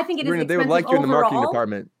 I mean, I think it is expensive. They would like you in the marketing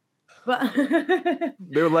department. But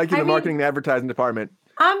they would like you in the marketing and advertising department.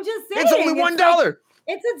 I'm just saying. It's only $1.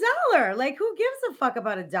 It's $1. Like, who gives a fuck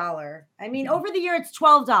about $1? I mean, over the year, it's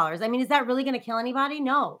 $12. I mean, is that really going to kill anybody?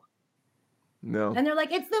 No. And they're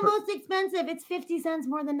like, it's the most expensive. It's 50 cents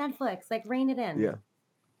more than Netflix. Like, rein it in. Yeah.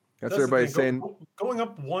 That's what everybody's saying. Going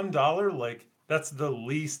up $1, like, that's the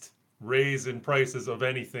least raise in prices of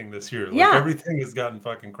anything this year. Like, yeah. Everything has gotten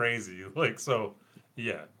fucking crazy. Like, so,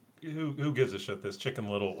 yeah. Who gives a shit? This Chicken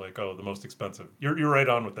Little, like, oh, the most expensive. You're right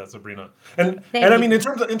on with that, Sabrina. And I mean, in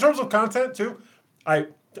terms of content too, I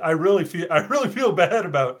really feel bad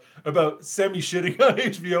about Semi shitting on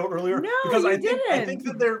HBO earlier no, because you I think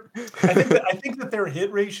that their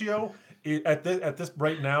hit ratio at this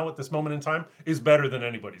right now, at this moment in time, is better than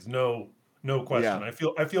anybody's. No question. Yeah.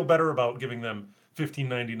 I feel better about giving them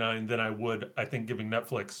 $15.99 than I would, I think, giving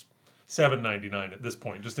Netflix $7.99 at this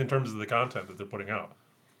point, just in terms of the content that they're putting out.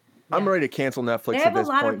 I'm ready to cancel Netflix. They have at this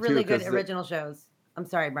a lot point of really too, good original shows. I'm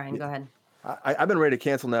sorry, Brian. Go ahead. I've been ready to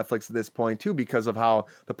cancel Netflix at this point too, because of how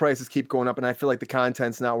the prices keep going up, and I feel like the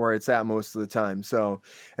content's not where it's at most of the time. So,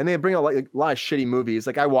 and they bring out like a lot of shitty movies.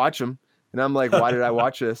 Like I watch them, and I'm like, why did I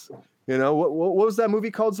watch this? You know, what was that movie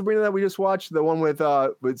called, Sabrina, that we just watched? The one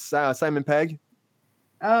with Simon Pegg.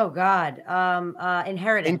 Oh God,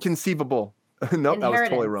 Inheritance. Inconceivable. Nope, that was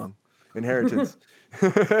totally wrong. Inheritance.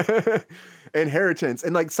 Inheritance.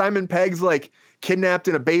 And like Simon Pegg's like kidnapped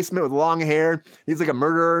in a basement with long hair. He's like a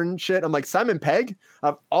murderer and shit. I'm like, Simon Pegg?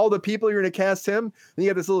 Of all the people you're going to cast him? Then you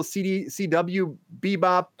have this little CW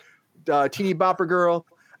bebop, teeny bopper girl.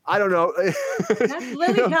 I don't know. That's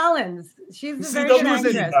Lily Collins. She's a very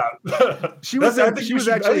good actress. She was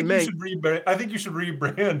actually Mank. I think you should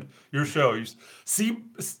rebrand your show. CW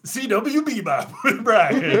Bebop with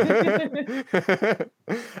Brian.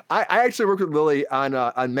 I actually worked with Lily on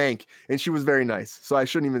Mank, and she was very nice. So I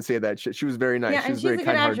shouldn't even say that shit. She was very nice. Yeah, she was she's very a good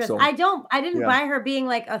kind-hearted actress. soul. I didn't buy her being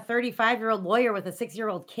like a 35-year-old lawyer with a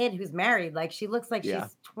 6-year-old kid who's married. Like she looks like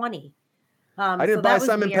she's 20. I didn't buy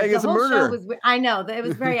Simon Pegg as a murderer. I know. It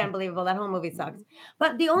was very unbelievable. That whole movie sucks.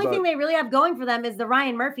 But the only thing they really have going for them is the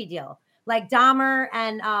Ryan Murphy deal. Like Dahmer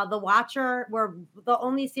and The Watcher were the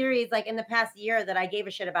only series like in the past year that I gave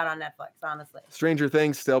a shit about on Netflix, honestly. Stranger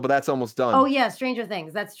Things still, but that's almost done. Oh, yeah, Stranger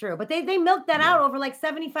Things. That's true. But they milked that out over like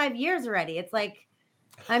 75 years already. It's like,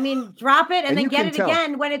 I mean, drop it and then get it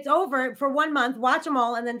again when it's over for 1 month, watch them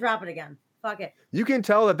all, and then drop it again. Fuck it. You can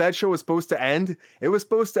tell that show was supposed to end. It was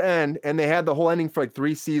supposed to end, and they had the whole ending for like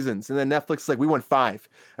 3 seasons. And then Netflix is like, we want 5.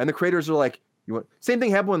 And the creators are like, you want same thing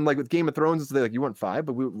happened when, like with Game of Thrones. They're like, you want 5,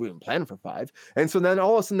 but we didn't plan for 5. And so then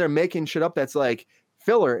all of a sudden they're making shit up that's like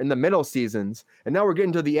filler in the middle seasons. And now we're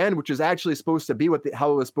getting to the end, which is actually supposed to be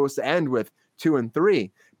how it was supposed to end with 2 and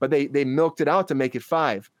 3. But they milked it out to make it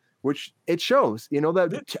 5. Which it shows, you know,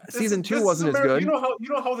 that season 2 wasn't as good. You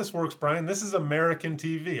know how this works, Brian. This is American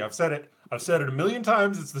TV. I've said it a million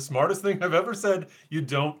times. It's the smartest thing I've ever said. You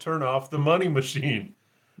don't turn off the money machine.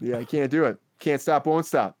 Yeah, you can't do it. Can't stop, won't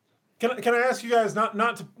stop. Can I ask you guys not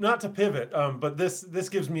to pivot? But this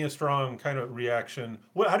gives me a strong kind of reaction.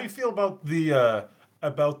 How do you feel about the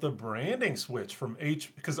branding switch from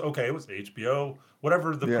because it was HBO,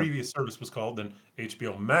 whatever the previous service was called, then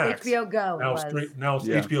HBO Max. HBO Go. Now it's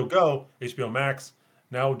HBO Go, HBO Max,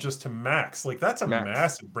 now just to Max. Like that's a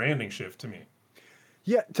massive branding shift to me.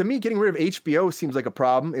 Yeah, to me, getting rid of HBO seems like a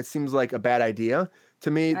problem. It seems like a bad idea.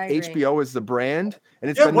 To me, HBO is the brand,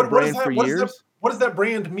 and it's been the brand for years. What does that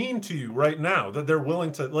brand mean to you right now that they're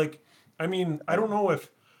willing to like? I mean, I don't know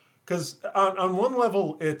because on one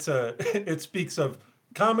level it speaks of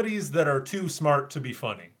comedies that are too smart to be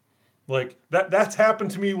funny. Like that's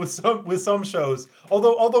happened to me with some shows.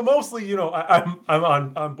 Although mostly, you know,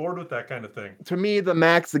 I'm on board with that kind of thing. To me, the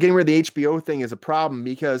getting rid of the HBO thing is a problem,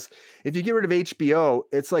 because if you get rid of HBO,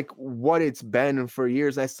 it's like what it's been for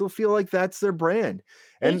years. I still feel like that's their brand.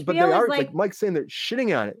 But they are like Mike's saying, they're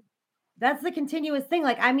shitting on it. That's the continuous thing.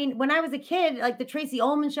 Like, I mean, when I was a kid, like the Tracy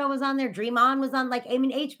Ullman show was on there, Dream On was on. Like, I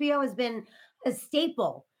mean, HBO has been a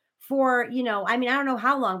staple for, you know, I mean, I don't know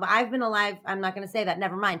how long, but I've been alive. I'm not going to say that.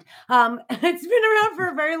 Never mind. It's been around for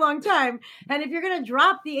a very long time. And if you're going to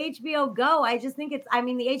drop the HBO Go, I just think the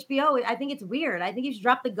HBO, I think it's weird. I think you should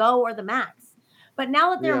drop the Go or the Max. But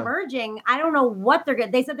now that they're merging, I don't know what they're going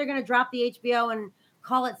to, they said they're going to drop the HBO and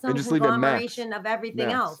call it some conglomeration of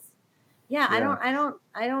everything else. Yeah,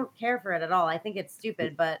 I don't care for it at all. I think it's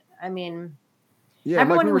stupid, but I mean,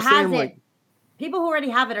 everyone who has it, people who already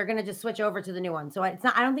have it are going to just switch over to the new one. So it's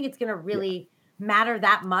not. I don't think it's going to really matter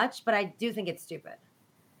that much, but I do think it's stupid.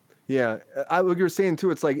 Yeah, what you were saying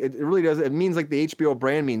too. It's like it really does. It means like the HBO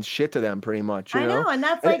brand means shit to them, pretty much. I know, and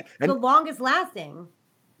that's like the longest lasting.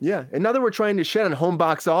 Yeah, and now that we're trying to shit on home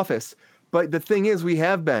box office. But the thing is, we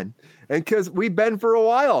have been, and because we've been for a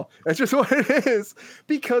while. That's just what it is.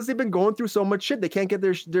 Because they've been going through so much shit, they can't get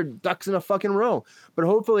their ducks in a fucking row. But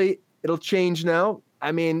hopefully, it'll change now.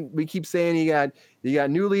 I mean, we keep saying you got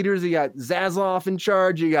new leaders, you got Zaslav in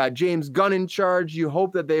charge, you got James Gunn in charge. You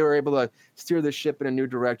hope that they were able to steer the ship in a new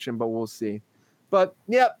direction, but we'll see. But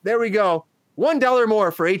yep, there we go. $1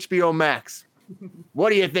 more for HBO Max. What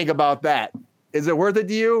do you think about that? Is it worth it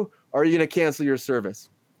to you, or are you going to cancel your service?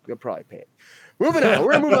 You'll probably pay it. Moving on.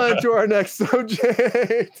 We're going to move on to our next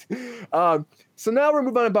subject. So now we're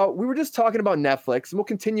moving on we were just talking about Netflix, and we'll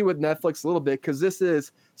continue with Netflix a little bit, because this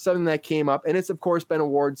is something that came up, and it's, of course, been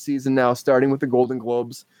award season now, starting with the Golden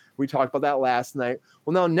Globes, We talked about that last night.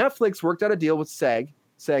 Well, now Netflix worked out a deal with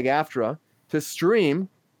SAG-AFTRA to stream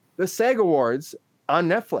the SAG Awards on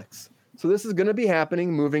Netflix. So this is going to be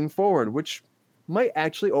happening moving forward, which might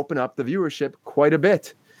actually open up the viewership quite a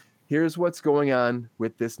bit. Here's what's going on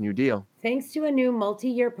with this new deal. Thanks to a new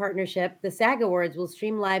multi-year partnership, the SAG Awards will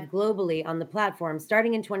stream live globally on the platform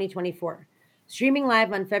starting in 2024. Streaming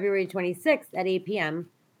live on February 26th at 8 p.m.,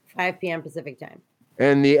 5 p.m. Pacific time.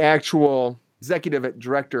 And the actual executive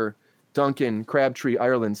director, Duncan Crabtree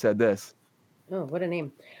Ireland, said this. Oh, what a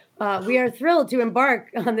name. We are thrilled to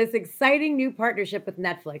embark on this exciting new partnership with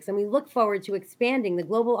Netflix, and we look forward to expanding the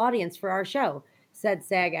global audience for our show, said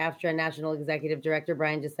SAG-AFTRA National Executive Director,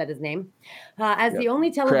 Brian just said his name, as the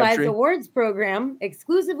only televised Crabtree awards program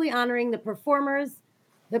exclusively honoring the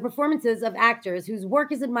performances of actors whose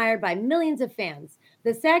work is admired by millions of fans.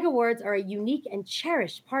 The SAG Awards are a unique and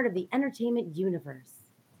cherished part of the entertainment universe.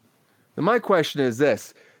 Now, my question is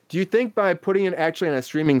this. Do you think by putting it actually on a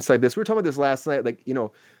streaming site, we were talking about this last night,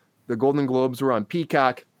 the Golden Globes were on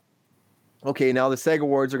Peacock. Okay, now the SAG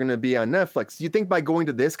Awards are going to be on Netflix. Do you think by going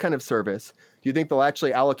to this kind of service, do you think they'll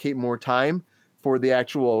actually allocate more time for the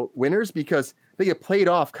actual winners? Because they get played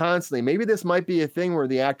off constantly. Maybe this might be a thing where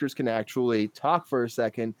the actors can actually talk for a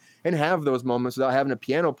second and have those moments without having a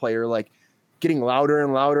piano player getting louder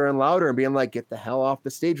and louder and louder and being like, get the hell off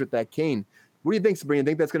the stage with that cane. What do you think, Sabrina?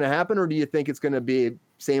 Think that's going to happen, or do you think it's going to be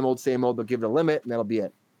same old, they'll give it a limit and that'll be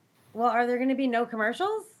it? Well, are there going to be no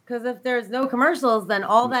commercials? Because if there's no commercials, then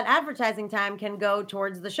all that advertising time can go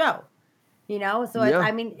towards the show, So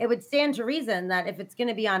it would stand to reason that if it's going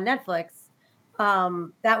to be on Netflix,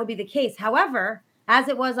 that would be the case. However, as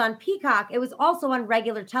it was on Peacock, it was also on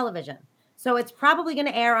regular television. So it's probably going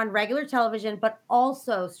to air on regular television, but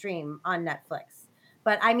also stream on Netflix.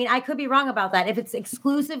 But I could be wrong about that. If it's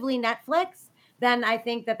exclusively Netflix, then I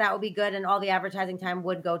think that would be good. And all the advertising time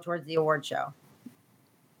would go towards the award show.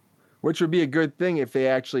 Which would be a good thing if they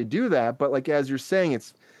actually do that. But as you're saying,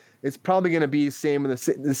 it's probably going to be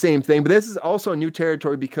the same thing. But this is also a new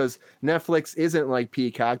territory because Netflix isn't like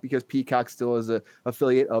Peacock, because Peacock still is an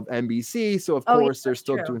affiliate of NBC. So of course they're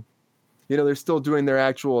still doing, they're still doing their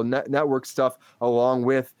actual network stuff along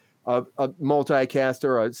with a multicast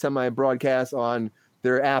or a semi-broadcast on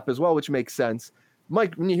their app as well, which makes sense.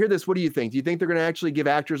 Mike, when you hear this, what do you think? Do you think they're going to actually give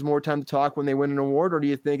actors more time to talk when they win an award, or do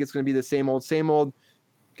you think it's going to be the same old?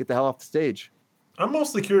 Get the hell off the stage. I'm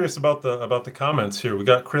mostly curious about the comments here. We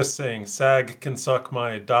got Chris saying SAG can suck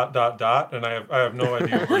my ... and I have no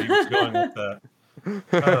idea where he was going with that.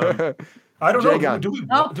 I don't know.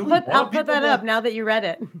 I'll put that up now that you read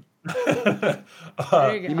it. There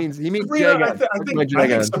you go. He means Sabrina,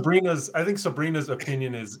 I think Sabrina's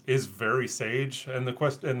opinion is very sage, and the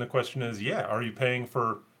question is, are you paying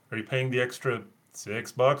the extra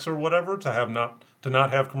 $6 or whatever to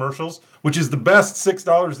not have commercials, which is the best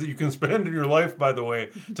 $6 that you can spend in your life, by the way,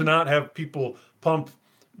 to not have people pump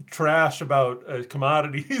trash about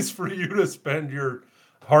commodities for you to spend your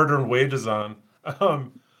hard-earned wages on.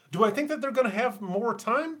 Do I think that they're going to have more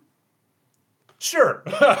time? Sure.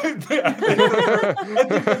 I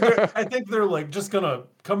think they're just going to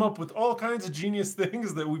come up with all kinds of genius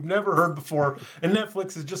things that we've never heard before. And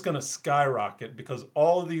Netflix is just going to skyrocket because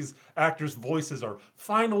all of these actors' voices are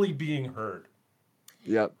finally being heard.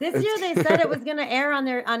 Yep. This year they said it was going to air on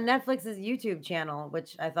Netflix's YouTube channel,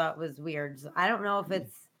 which I thought was weird. So I don't know if it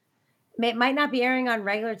might not be airing on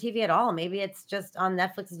regular TV at all. Maybe it's just on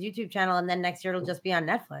Netflix's YouTube channel, and then next year it'll just be on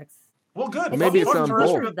Netflix. Well, good. Maybe it's on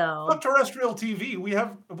terrestrial, though. Terrestrial TV. We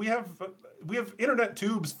have internet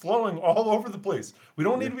tubes flowing all over the place. We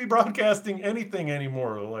don't need to be broadcasting anything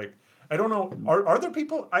anymore. I don't know. Are there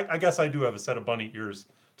people? I guess I do have a set of bunny ears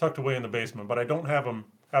tucked away in the basement, but I don't have them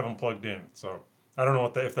plugged in. So I don't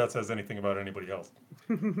know if that says anything about anybody else.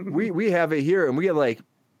 we have it here, and we get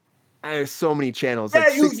I have so many channels. Yeah,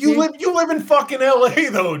 you live in fucking LA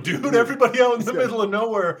though, dude. Everybody out in the middle of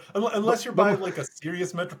nowhere, unless you're by a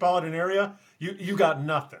serious metropolitan area, you got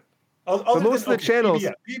nothing. Most of the channels,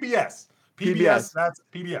 PBS, that's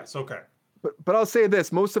PBS. Okay. But I'll say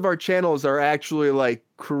this: most of our channels are actually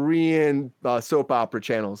Korean soap opera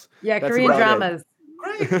channels. Yeah, that's Korean dramas.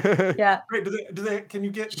 Great. Yeah. Great. Do they? Can you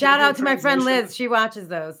get? Shout out to my friend Liz. She watches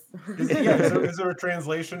those. Is there a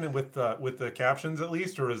translation with the captions at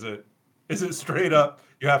least, or is it straight up?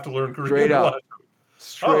 You have to learn Korean.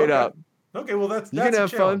 Straight up. Okay. Well, that's you can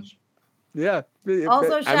have fun. Yeah.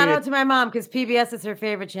 Also, shout out to my mom because PBS is her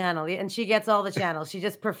favorite channel, and she gets all the channels. She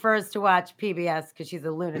just prefers to watch PBS because she's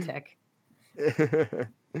a lunatic.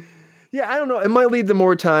 Yeah, I don't know. It might lead to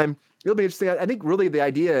more time. It'll be interesting. I think really the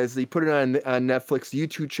idea is they put it on Netflix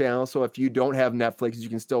YouTube channel. So if you don't have Netflix, you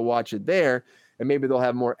can still watch it there. and maybe they'll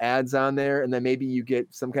have more ads on there, and then maybe you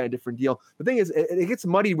get some kind of different deal. The thing is, it gets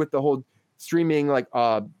muddied with the whole streaming like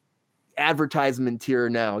advertisement tier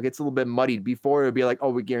now. It gets a little bit muddied. Before it would be like, oh,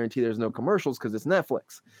 we guarantee there's no commercials because it's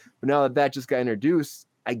Netflix. But now that just got introduced,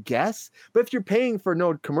 I guess. But if you're paying for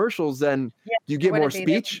no commercials, then do you get more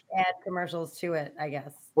speech? Add commercials to it, I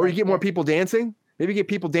guess. Or you get more people dancing? Maybe get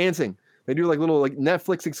people dancing. They do like little like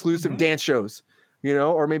Netflix exclusive dance shows,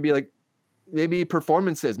 or maybe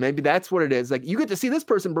performances. Maybe that's what it is. Like you get to see this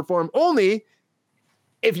person perform only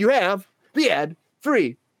if you have the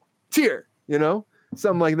ad-free tier,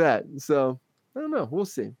 something like that. So I don't know. We'll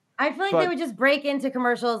see. I feel like they would just break into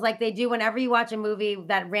commercials like they do whenever you watch a movie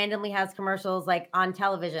that randomly has commercials like on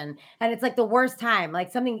television. And it's like the worst time.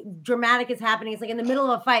 Like something dramatic is happening. It's like in the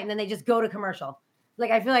middle of a fight and then they just go to commercial.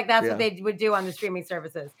 Like, I feel like that's what they would do on the streaming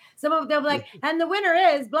services. Some of them, they'll be like, and the winner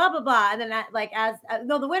is blah, blah, blah. And then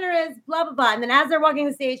the winner is blah, blah, blah. And then as they're walking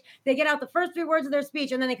the stage, they get out the first 3 words of their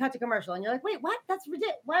speech and then they cut to commercial. And you're like, wait, what? That's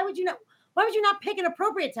ridiculous. Why would you not pick an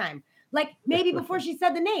appropriate time? Like maybe before she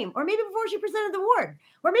said the name, or maybe before she presented the award,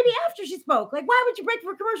 or maybe after she spoke. Like, why would you break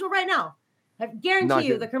for a commercial right now? I guarantee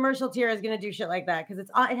you the commercial tier is going to do shit like that because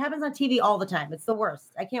it happens on TV all the time. It's the worst.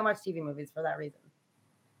 I can't watch TV movies for that reason.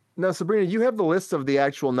 Now, Sabrina, you have the list of the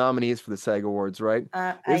actual nominees for the SAG Awards, right?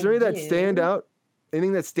 Is there any that stand out?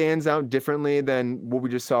 Anything that stands out differently than what we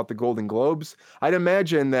just saw at the Golden Globes? I'd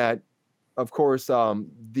imagine that, of course,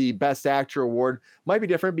 the Best Actor award might be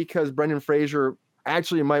different because Brendan Fraser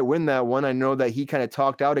actually might win that one. I know that he kind of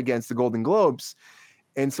talked out against the Golden Globes,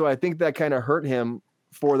 and so I think that kind of hurt him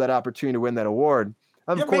for that opportunity to win that award.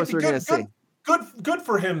 Of course, we're going to see. Good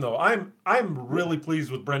for him though. I'm really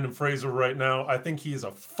pleased with Brendan Fraser right now. I think he is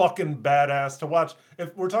a fucking badass to watch.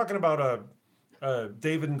 If we're talking about a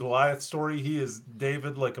David and Goliath story, he is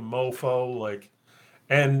David like a mofo, like,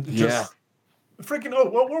 and just freaking.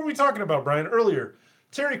 Oh, what were we talking about, Brian, earlier?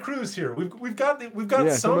 Terry Crews here. We've got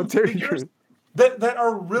some figures that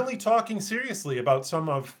are really talking seriously about some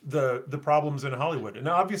of the problems in Hollywood, and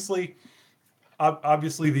obviously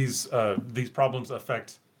these problems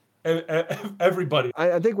affect everybody.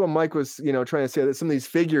 I think what Mike was, trying to say that some of these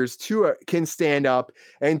figures too can stand up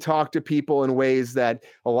and talk to people in ways that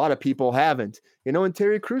a lot of people haven't. And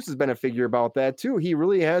Terry Crews has been a figure about that too. He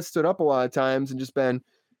really has stood up a lot of times and just been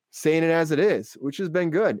saying it as it is, which has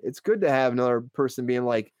been good. It's good to have another person being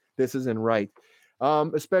like, this isn't right,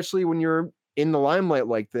 especially when you're in the limelight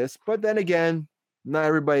like this. But then again, not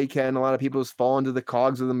everybody can. A lot of people just fall into the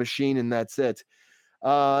cogs of the machine, and that's it.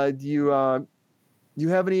 Do you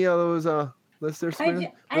have any of those lists there? I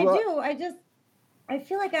do. I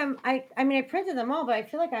feel like I mean, I printed them all, but I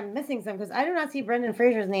feel like I'm missing some because I do not see Brendan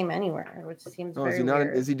Fraser's name anywhere, which seems very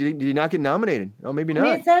weird. Did he not get nominated? Oh, maybe not.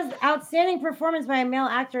 I mean, it says outstanding performance by a male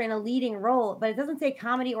actor in a leading role, but it doesn't say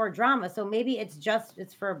comedy or drama. So maybe it's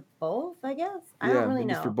for both, I guess. I don't really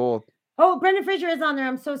know. It's for both. Oh, Brendan Fraser is on there.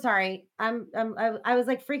 I'm so sorry. I was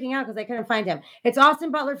like freaking out because I couldn't find him. It's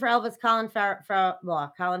Austin Butler for Elvis, Colin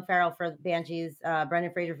Farrell for Banshees,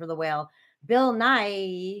 Brendan Fraser for The Whale, Bill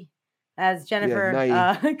Nye, as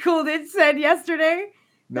Jennifer Coolidge said yesterday.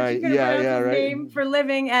 Nye, his name for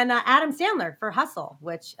Living, and Adam Sandler for Hustle,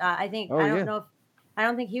 which I think I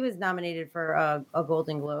don't think he was nominated for a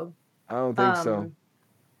Golden Globe. I don't think so.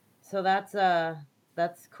 So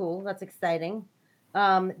that's cool. That's exciting.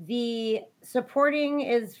 The supporting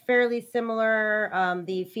is fairly similar.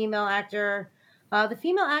 The female actor is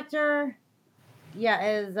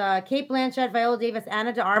Kate Blanchett, Viola Davis,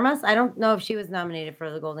 Ana de Armas. I don't know if she was nominated for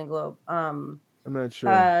the Golden Globe. I'm not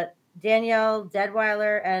sure. Danielle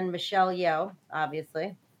Deadwyler and Michelle Yeoh,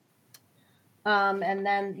 obviously. And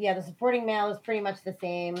then the supporting male is pretty much the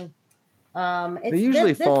same. They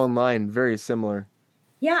usually fall in line, very similar.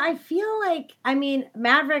 Yeah, I feel like,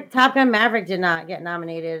 Top Gun Maverick did not get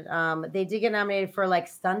nominated. They did get nominated for like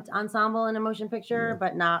stunt ensemble in a motion picture,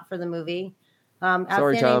 but not for the movie.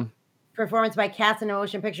 Sorry, Tom. Performance by cast in a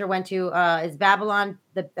motion picture went to is Babylon,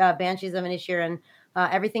 the Banshees of Inisherin,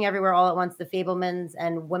 Everything Everywhere All at Once, The Fabelmans,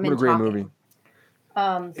 and Women Talking. What a great movie.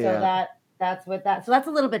 That's what that. So that's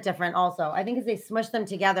a little bit different also. I think as they smush them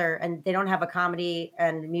together and they don't have a comedy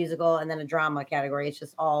and musical and then a drama category. It's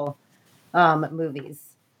just all movies.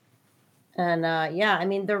 And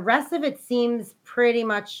the rest of it seems pretty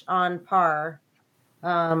much on par.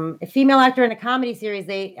 A female actor in a comedy series,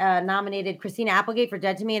 they nominated Christina Applegate for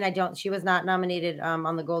Dead to Me, and she was not nominated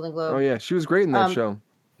on the Golden Globe. Oh yeah, she was great in that show.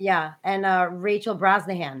 Yeah, and Rachel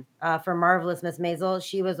Brosnahan for Marvelous Miss Maisel,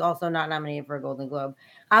 she was also not nominated for a Golden Globe.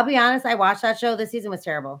 I'll be honest, I watched that show. This season was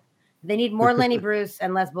terrible. They need more Lenny Bruce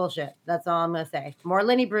and less bullshit. That's all I'm gonna say. More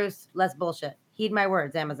Lenny Bruce, less bullshit. Heed my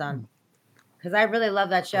words, Amazon. Because I really love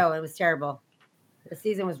that show. It was terrible. The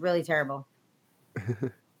season was really terrible.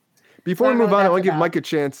 Before we move on, I want to give Mike a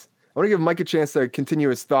chance. I want to give Mike a chance to continue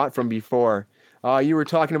his thought from before. You were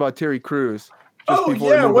talking about Terry Crews.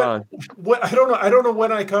 What? I don't know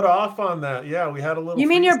when I cut off on that. Yeah, we had a little. You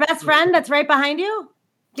mean your best friend that's right behind you?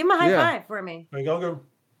 Give him a high five for me. I'll go.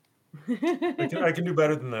 I can do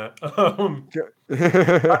better than that.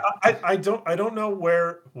 I don't know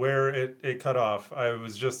where it cut off. I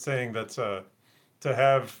was just saying that to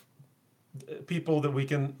have people that we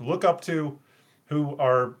can look up to who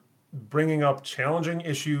are bringing up challenging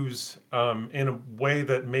issues in a way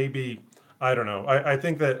that maybe, I don't know. I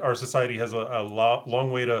think that our society has a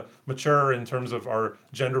long way to mature in terms of our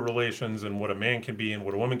gender relations and what a man can be and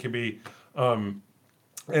what a woman can be. And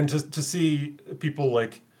to see people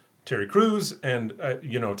like Terry Crews and,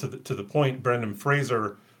 to the point, Brendan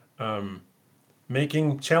Fraser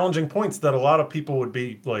making challenging points that a lot of people would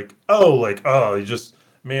be like, you just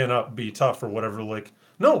man up, be tough or whatever. Like,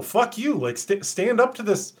 no, fuck you. Like, stand up to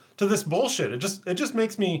this bullshit. It just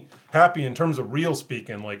makes me happy in terms of real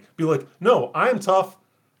speaking. Like, be like, no, I'm tough.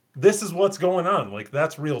 This is what's going on. Like,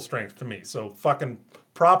 that's real strength to me. So fucking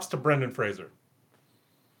props to Brendan Fraser.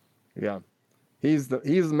 Yeah. He's the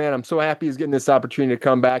man. I'm so happy he's getting this opportunity to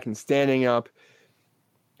come back and standing up.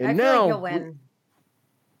 And I feel like he'll win.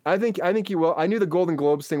 I think he will. I knew the Golden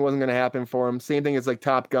Globes thing wasn't going to happen for him. Same thing as like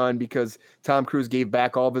Top Gun, because Tom Cruise gave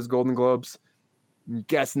back all of his Golden Globes. I'm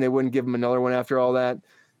guessing they wouldn't give him another one after all that.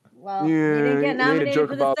 Well, he didn't get nominated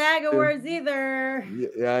for the SAG Awards either.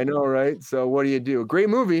 Yeah, I know, right? So what do? Great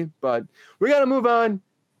movie, but we got to move on.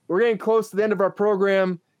 We're getting close to the end of our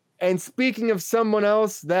program. And speaking of someone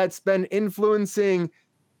else that's been influencing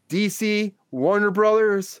DC, Warner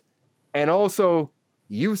Brothers, and also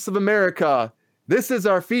Youth of America, this is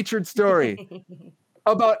our featured story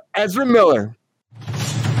about Ezra Miller.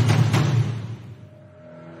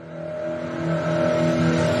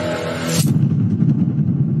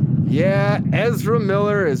 Yeah, Ezra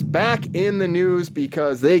Miller is back in the news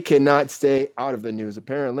because they cannot stay out of the news,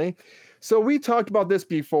 apparently. So we talked about this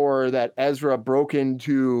before, that Ezra broke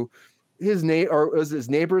into his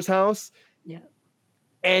neighbor's house. Yeah.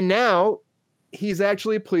 And now he's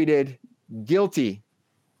actually pleaded guilty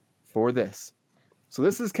for this. So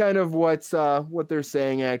this is kind of what they're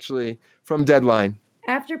saying actually from Deadline.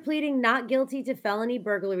 After pleading not guilty to felony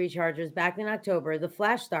burglary charges back in October, the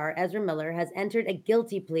Flash star Ezra Miller has entered a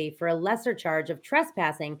guilty plea for a lesser charge of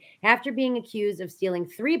trespassing after being accused of stealing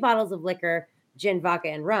 3 bottles of liquor, gin, vodka,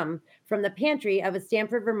 and rum, from the pantry of a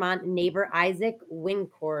Stamford, Vermont neighbor Isaac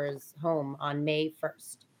Wincor's home on May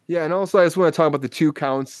 1st. Yeah, and also I just want to talk about the 2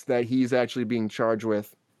 counts that he's actually being charged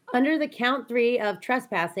with. Under the count 3 of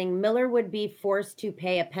trespassing, Miller would be forced to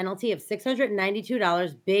pay a penalty of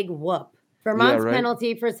 $692, big whoop. Vermont's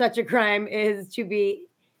penalty for such a crime is to be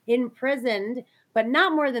imprisoned, but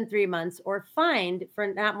not more than 3 months, or fined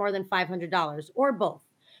for not more than $500, or both.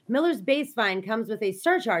 Miller's base fine comes with a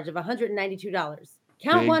surcharge of $192.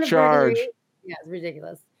 Count 1 of burglary. Yeah, it's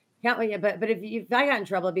ridiculous. But if I got in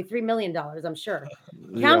trouble, it'd be $3 million, I'm sure.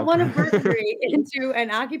 Count 1 of burglary into an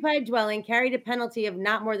occupied dwelling carried a penalty of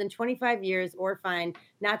not more than 25 years, or fine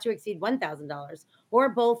not to exceed $1,000, or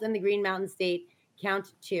both in the Green Mountain State.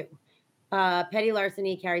 Count 2. Petty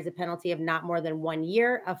larceny carries a penalty of not more than 1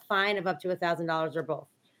 year, a fine of up to $1,000, or both.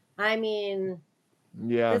 I mean,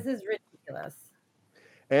 this is ridiculous.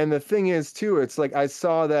 And the thing is, too, it's like I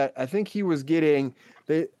saw that I think he was getting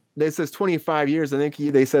they says 25 years. I think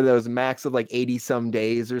they said that was a max of like 80 some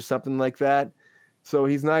days or something like that. So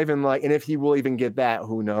he's not even like, and if he will even get that,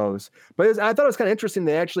 who knows? But I thought it was kind of interesting.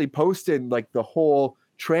 They actually posted like the whole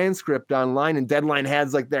transcript online, and Deadline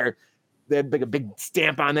has like they had like a big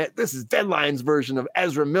stamp on it. This is Deadline's version of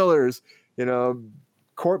Ezra Miller's,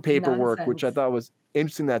 court paperwork, Nonsense. Which I thought was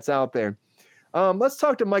interesting. That's out there. Let's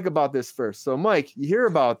talk to Mike about this first. So, Mike, you hear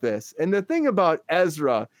about this, and the thing about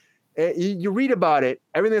Ezra, you read about it.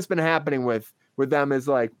 Everything that's been happening with them is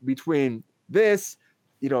like between this,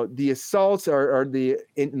 the assaults are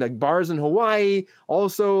in like bars in Hawaii.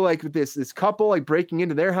 Also, like with this couple like breaking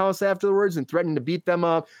into their house afterwards and threatening to beat them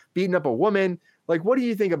up, beating up a woman. Like, what do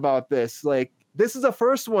you think about this? Like, this is the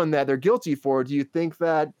first one that they're guilty for. Do you think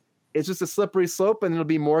that it's just a slippery slope and there'll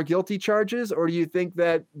be more guilty charges, or do you think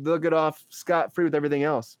that they'll get off scot-free with everything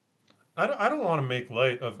else? I don't want to make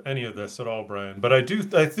light of any of this at all, Brian, but I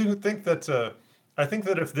think that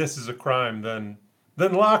if this is a crime, then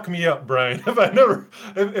lock me up, Brian. Have I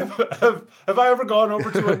ever gone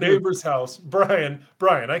over to a neighbor's house, Brian?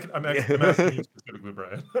 I'm asking you specifically,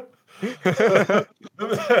 Brian.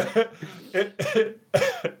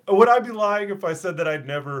 Would I be lying if I said that I'd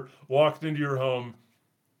never walked into your home,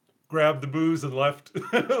 grabbed the booze and left.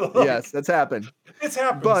 Yes, that's happened. It's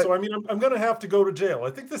happened. But, So I mean, I'm going to have to go to jail. I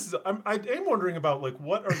think this is. I am wondering about like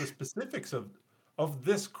what are the specifics of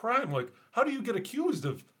this crime? Like, how do you get accused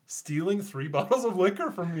of stealing 3 bottles of liquor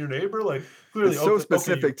from your neighbor? Like, clearly, it's so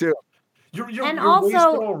specific too. You're And wasted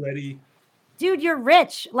also- already. Dude, you're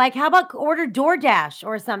rich. Like, how about order DoorDash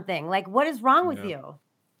or something? Like, what is wrong with you?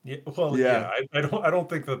 Yeah, well, Yeah. I don't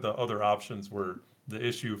think that the other options were the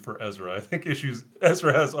issue for Ezra. I think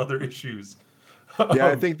Ezra has other issues. Yeah,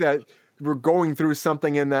 I think that we're going through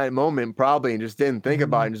something in that moment probably and just didn't think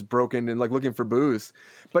about it and just broke in and like looking for booze.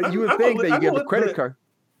 But you would think that you give a credit card.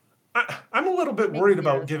 I'm a little bit worried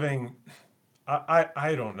about giving.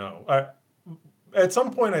 I don't know. At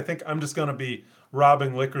some point, I think I'm just going to be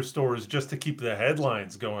robbing liquor stores just to keep the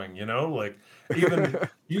headlines going. You know, like even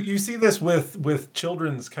you see this with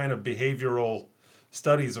children's kind of behavioral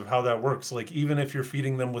studies of how that works. Like even if you're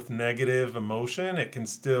feeding them with negative emotion, it can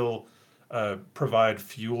still provide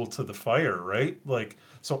fuel to the fire, right? Like,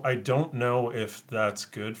 so I don't know if that's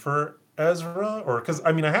good for Ezra, or because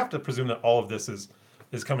I mean I have to presume that all of this is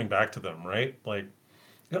coming back to them, right? Like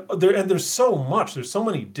there's so much, there's so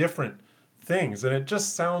many different things, and it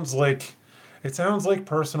just sounds like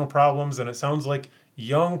personal problems, and it sounds like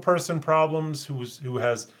young person problems who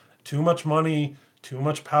has too much money, too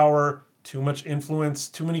much power, too much influence,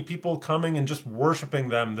 too many people coming and just worshiping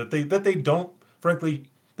them that they don't, frankly,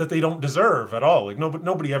 that they don't deserve at all. Like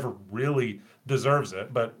nobody ever really deserves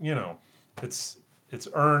it, but you know, it's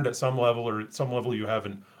earned at some level, or at some level you have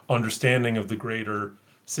an understanding of the greater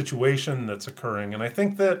situation that's occurring. And I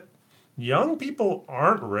think that young people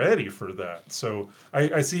aren't ready for that. So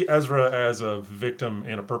I see Ezra as a victim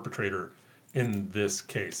and a perpetrator in this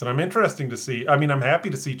case. And I'm interested to see, I mean, I'm happy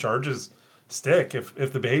to see charges stick if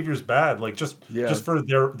the behavior's bad, like just for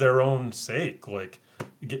their own sake, like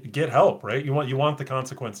get help, right? You want the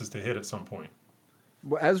consequences to hit at some point.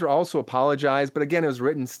 Well, Ezra also apologized, but again, it was a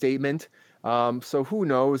written statement. So who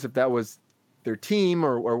knows if that was their team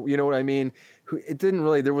or you know what I mean? It didn't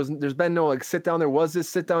really, there's been no like sit down. There was this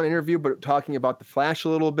sit down interview, but talking about the Flash a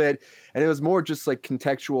little bit. And it was more just like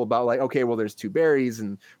contextual about like, okay, well, there's 2 Barrys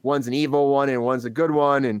and one's an evil one and one's a good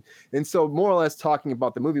one. And so more or less talking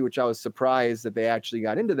about the movie, which I was surprised that they actually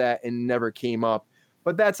got into that and never came up.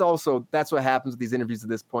 But that's what happens with these interviews at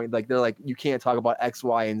this point. Like they're like, you can't talk about X,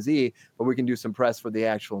 Y, and Z, but we can do some press for the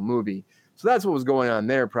actual movie. So that's what was going on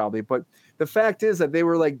there probably. But the fact is that they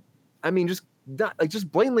were like, I mean, just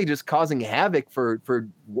blatantly just causing havoc for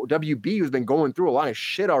WB, who's been going through a lot of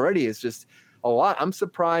shit already. It's just a lot. I'm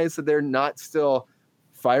surprised that they're not still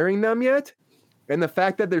firing them yet. And the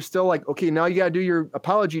fact that they're still like, okay, now you got to do your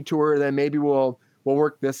apology tour, then maybe we'll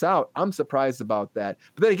work this out. I'm surprised about that.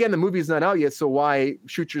 But then again, the movie's not out yet, so why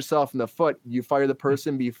shoot yourself in the foot? You fire the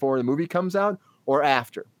person before the movie comes out or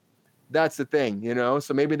after? That's the thing, you know?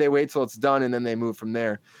 So maybe they wait till it's done and then they move from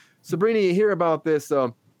there. Sabrina, you hear about this.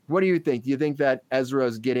 What do you think? Do you think that Ezra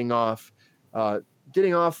is getting off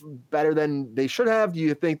better than they should have? Do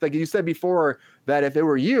you think, like you said before, that if it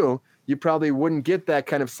were you probably wouldn't get that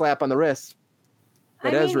kind of slap on the wrist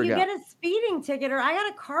that Ezra got? You get a speeding ticket, or I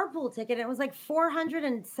got a carpool ticket. It was like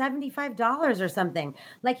 $475 or something.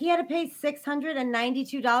 Like he had to pay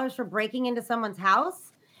 $692 for breaking into someone's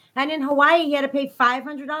house. And in Hawaii, he had to pay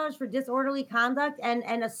 $500 for disorderly conduct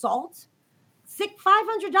and assault.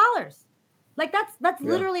 $500. Like that's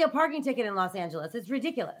literally a parking ticket in Los Angeles. It's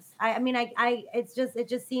ridiculous. It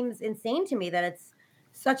just seems insane to me that it's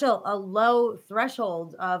such a low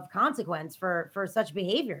threshold of consequence for such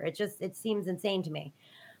behavior. It seems insane to me.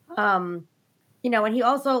 You know, and he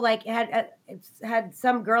also like had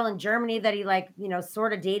some girl in Germany that he like, you know,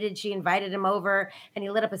 sort of dated. She invited him over and he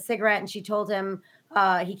lit up a cigarette and she told him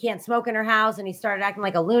he can't smoke in her house, and he started acting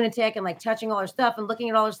like a lunatic and like touching all her stuff and looking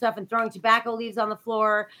at all her stuff and throwing tobacco leaves on the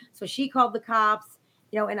floor. So she called the cops.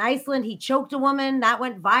 You know, in Iceland, he choked a woman. That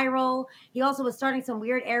went viral. He also was starting some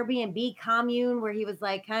weird Airbnb commune where he was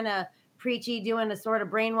like kind of preachy, doing a sort of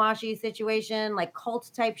brainwashy situation, like cult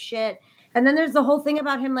type shit. And then there's the whole thing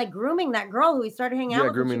about him like grooming that girl who he started hanging out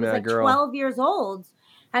with when she was like 12 years old.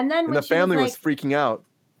 And then when the family was freaking out.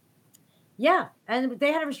 Yeah. And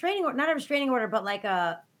they had a restraining order, not a restraining order, but like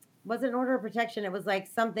was it an order of protection? It was like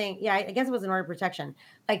something. Yeah, I guess it was an order of protection,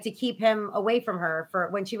 like to keep him away from her for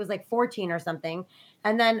when she was like 14 or something.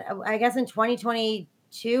 And then I guess in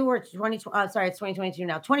 2022 or 2020, sorry, it's 2022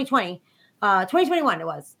 now, 2021 it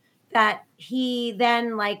was, that he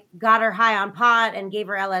then like got her high on pot and gave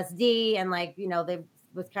her LSD and like, you know, they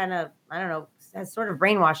was kind of, I don't know, has sort of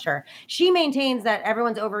brainwashed her. She maintains that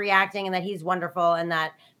everyone's overreacting and that he's wonderful and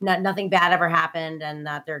that nothing bad ever happened and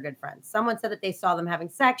that they're good friends. Someone said that they saw them having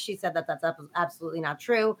sex. She said that that's absolutely not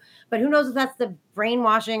true. But who knows if that's the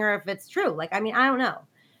brainwashing or if it's true. Like, I mean, I don't know.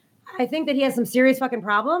 I think that he has some serious fucking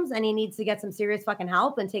problems and he needs to get some serious fucking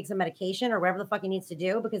help and take some medication or whatever the fuck he needs to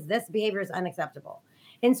do because this behavior is unacceptable.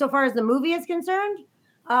 Insofar as the movie is concerned,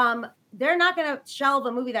 they're not going to shelve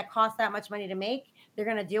a movie that costs that much money to make. They're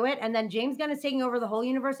going to do it. And then James Gunn is taking over the whole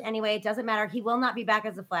universe anyway. It doesn't matter. He will not be back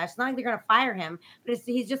as the Flash. It's not like they're going to fire him, but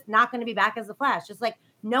he's just not going to be back as the Flash. Just like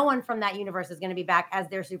no one from that universe is going to be back as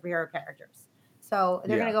their superhero characters. So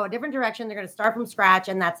they're going to go a different direction. They're going to start from scratch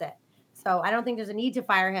and that's it. So I don't think there's a need to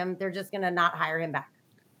fire him. They're just going to not hire him back.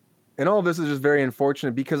 And all of this is just very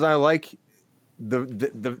unfortunate because I like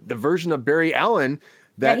the version of Barry Allen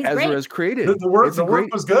that Ezra has created. The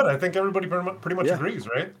work was good. I think everybody pretty much agrees,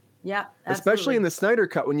 right? Yeah. Absolutely. Especially in the Snyder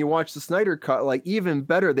Cut. When you watch the Snyder Cut, like even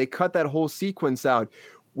better, they cut that whole sequence out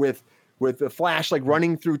with the Flash like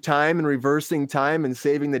running through time and reversing time and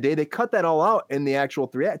saving the day. They cut that all out in the actual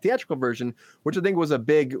theatrical version, which I think was a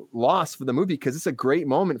big loss for the movie because it's a great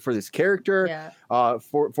moment for this character,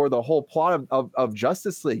 for the whole plot of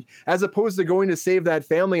Justice League, as opposed to going to save that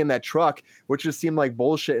family in that truck, which just seemed like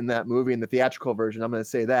bullshit in that movie in the theatrical version. I'm going to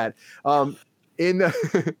say that. In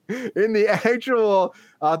the actual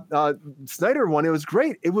Snyder one, it was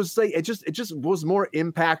great. It was like it just was more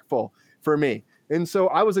impactful for me. And so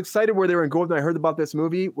I was excited where they were going when I heard about this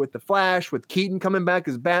movie with the Flash, with Keaton coming back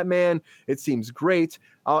as Batman. It seems great.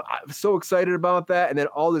 I'm so excited about that. And then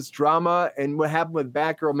all this drama and what happened with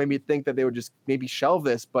Batgirl made me think that they would just maybe shelve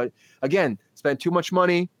this. But again, spent too much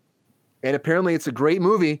money. And apparently it's a great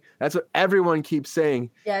movie. That's what everyone keeps saying.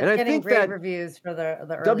 Yeah, it's and I getting think great that reviews for the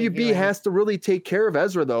early WB viewing. has to really take care of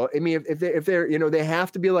Ezra, though. I mean, if they're, they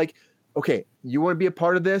have to be like, okay, you want to be a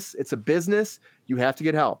part of this? It's a business. You have to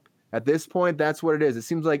get help. At this point, that's what it is. It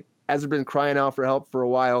seems like Ezra been crying out for help for a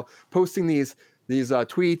while, posting these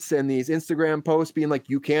tweets and these Instagram posts being like,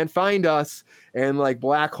 you can't find us, and like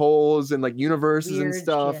black holes and like universes Weird and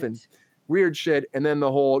stuff shit. and weird shit. And then the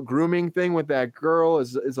whole grooming thing with that girl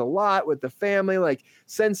is a lot with the family. Like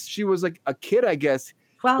since she was like a kid, I guess,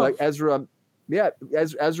 12. like Ezra,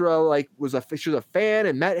 Ezra like she was a fan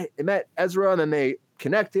and met Ezra, and then they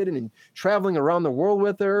connected and traveling around the world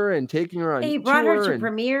with her and taking her on He brought her to and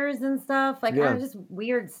premieres and stuff. Like just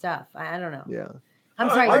weird stuff. I don't know. yeah. I'm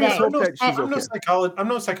sorry. I'm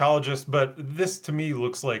no psychologist, but this to me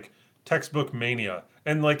looks like textbook mania.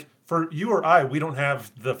 And like for you or I, we don't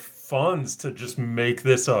have the funds to just make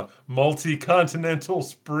this a multi-continental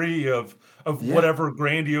spree of whatever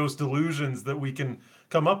grandiose delusions that we can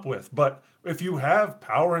come up with. But if you have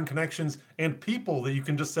power and connections and people that you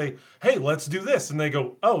can just say, hey, let's do this. And they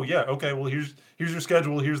go, oh yeah, okay, well here's your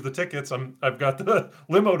schedule, here's the tickets. I've got the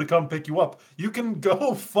limo to come pick you up. You can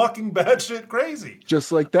go fucking batshit crazy.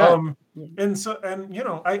 Just like that.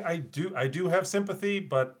 I do have sympathy,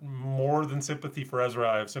 but more than sympathy for Ezra,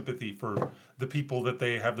 I have sympathy for the people that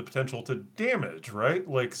they have the potential to damage, right?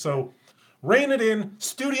 Like, so rein it in,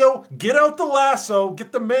 studio, get out the lasso,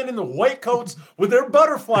 get the men in the white coats with their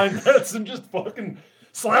butterfly nets and just fucking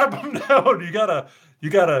slap them down. You gotta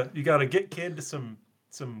get kid to some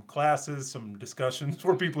classes, some discussions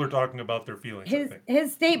where people are talking about their feelings.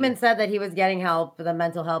 His statement said that he was getting help, the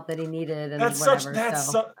mental help that he needed, and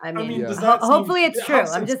hopefully it's true.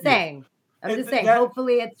 I'm just saying.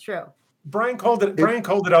 Hopefully it's true. Brian called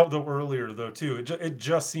it out though earlier though too. It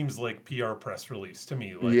just seems like PR press release to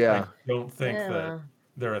me. Like, I don't think that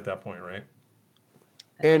they're at that point, right?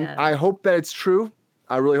 And I hope that it's true.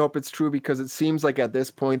 I really hope it's true because it seems like at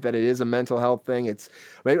this point that it is a mental health thing.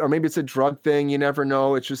 Or maybe it's a drug thing. You never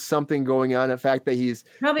know. It's just something going on. The fact that he's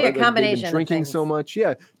probably a combination. They've been drinking so much.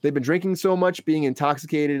 Yeah, they've been drinking so much, being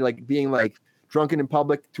intoxicated, like being like drunken in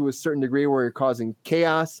public to a certain degree where you're causing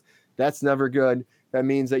chaos. That's never good. That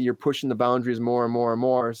means that you're pushing the boundaries more and more and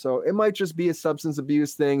more. So it might just be a substance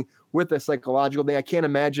abuse thing with a psychological thing. I can't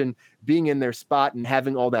imagine being in their spot and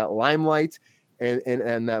having all that limelight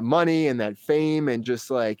and that money and that fame and just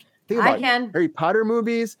like think about Harry Potter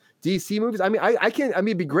movies, DC movies. I mean, I can't. I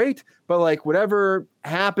mean, it'd be great, but like whatever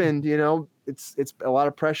happened, it's a lot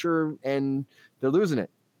of pressure and they're losing it.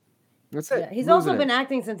 That's it. Yeah, he's also been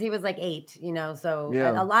acting since he was like 8, so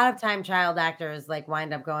a lot of time child actors like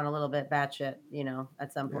wind up going a little bit batshit,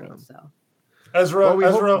 at some point. So Ezra, we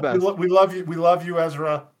love you. We love you,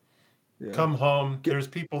 Ezra. Yeah. Come home. There's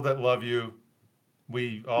people that love you.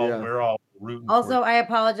 We're all rooting also, for you. I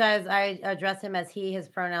apologize. I address him as he. His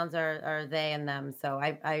pronouns are they and them. So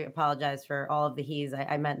I apologize for all of the he's.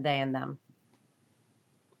 I meant they and them.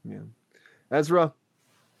 Yeah. Ezra,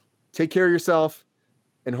 take care of yourself,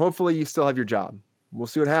 and hopefully you still have your job. We'll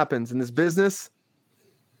see what happens in this business.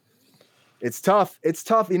 It's tough. It's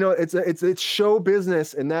tough. It's show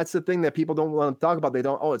business. And that's the thing that people don't want to talk about. They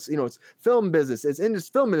don't, it's film business. It's in this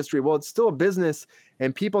film industry. Well, it's still a business.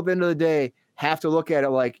 And people at the end of the day have to look at it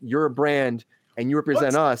like you're a brand and you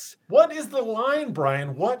represent us. What is the line,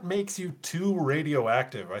 Brian? What makes you too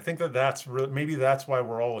radioactive? I think that's maybe that's why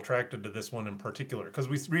we're all attracted to this one in particular. Because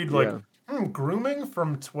we read grooming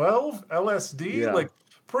from 12 LSD, like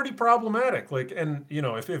pretty problematic. Like, and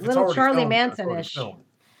if it's already Charlie filmed, Manson-ish.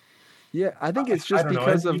 Yeah, I think it's just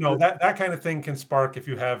because of that kind of thing can spark if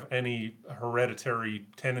you have any hereditary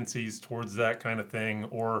tendencies towards that kind of thing,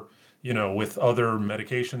 or with other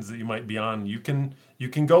medications that you might be on, you can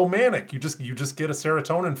go manic. You just get a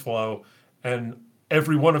serotonin flow, and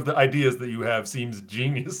every one of the ideas that you have seems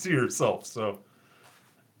genius to yourself. So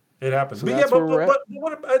it happens. So but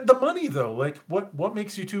what the money though? Like what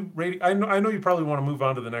makes you too I know you probably want to move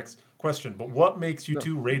on to the next question, but what makes you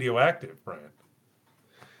too radioactive, Brian?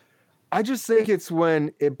 I just think it's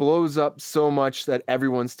when it blows up so much that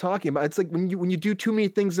everyone's talking about. It's like when you do too many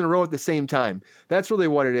things in a row at the same time. That's really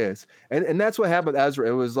what it is. And that's what happened with Ezra.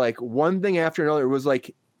 It was like one thing after another. It was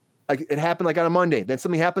like it happened like on a Monday. Then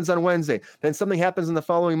something happens on Wednesday. Then something happens on the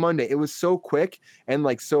following Monday. It was so quick and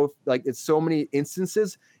it's so many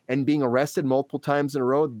instances, and being arrested multiple times in a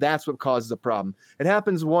row. That's what causes the problem. It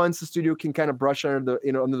happens once, the studio can kind of brush under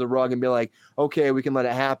the rug and be like, okay, we can let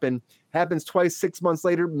it happen. Happens twice, 6 months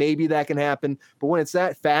later, maybe that can happen. But when it's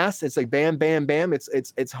that fast, it's like bam, bam, bam.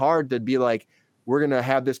 It's hard to be like, we're gonna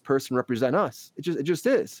have this person represent us. It just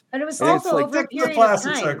is. And it was also over a period of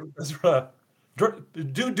time.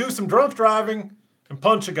 Do some drunk driving and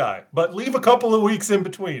punch a guy, but leave a couple of weeks in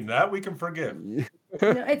between. That we can forgive.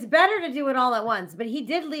 It's better to do it all at once. But he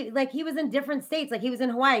did leave. Like, he was in different states. Like, he was in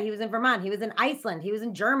Hawaii, he was in Vermont, he was in Iceland, he was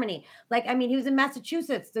in Germany. He was in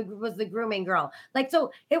Massachusetts. Was the grooming girl. Like,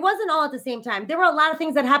 so it wasn't all at the same time. There were a lot of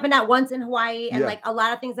things that happened at once in Hawaii, and like a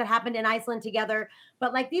lot of things that happened in Iceland together.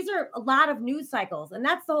 But like, these are a lot of news cycles, and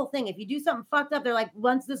that's the whole thing. If you do something fucked up, they're like,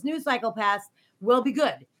 once this news cycle passed, we'll be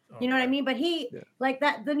good. You know what I mean? But like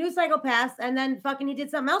that, the news cycle passed, and then fucking he did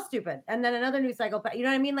something else stupid, and then another news cycle passed. You know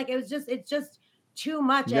what I mean? Like, it's just too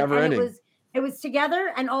much. And it was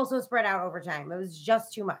together and also spread out over time. It was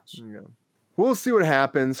just too much. Yeah. We'll see what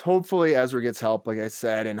happens. Hopefully Ezra gets help, like I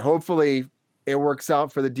said, and hopefully it works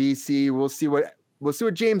out for the DC. We'll see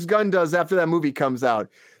what James Gunn does after that movie comes out.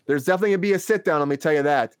 There's definitely gonna be a sit down, let me tell you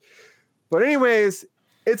that. But anyways,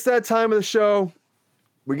 it's that time of the show.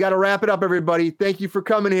 We got to wrap it up, everybody. Thank you for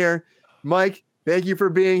coming here. Mike, thank you for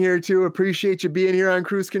being here too. Appreciate you being here on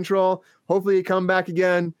Kruse Control. Hopefully you come back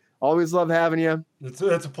again. Always love having you. It's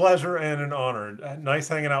a pleasure and an honor. Nice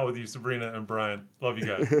hanging out with you, Sabrina and Brian. Love you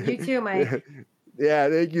guys. You too, Mike. Yeah,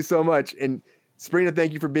 thank you so much. And Sabrina,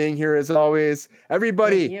 thank you for being here as always.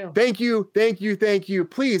 Everybody, thank you.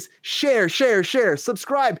 Please share,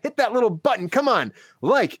 subscribe, hit that little button. Come on,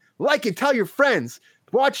 like it, tell your friends.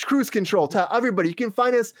 Watch Kruse Control. Tell everybody. You can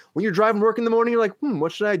find us when you're driving work in the morning. You're like,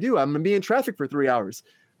 what should I do? I'm going to be in traffic for 3 hours.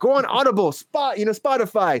 Go on Audible,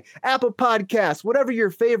 Spotify, Apple Podcasts, whatever your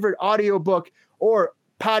favorite audiobook or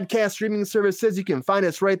podcast streaming service is. You can find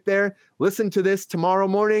us right there. Listen to this tomorrow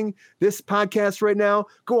morning, this podcast right now.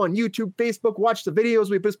 Go on YouTube, Facebook, watch the videos.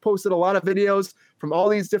 We just posted a lot of videos from all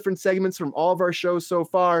these different segments from all of our shows so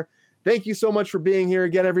far. Thank you so much for being here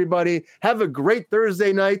again, everybody. Have a great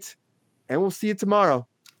Thursday night. And we'll see you tomorrow.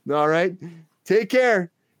 All right. Take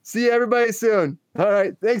care. See you everybody soon. All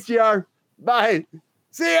right. Thanks, GR. Bye.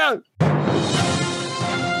 See ya.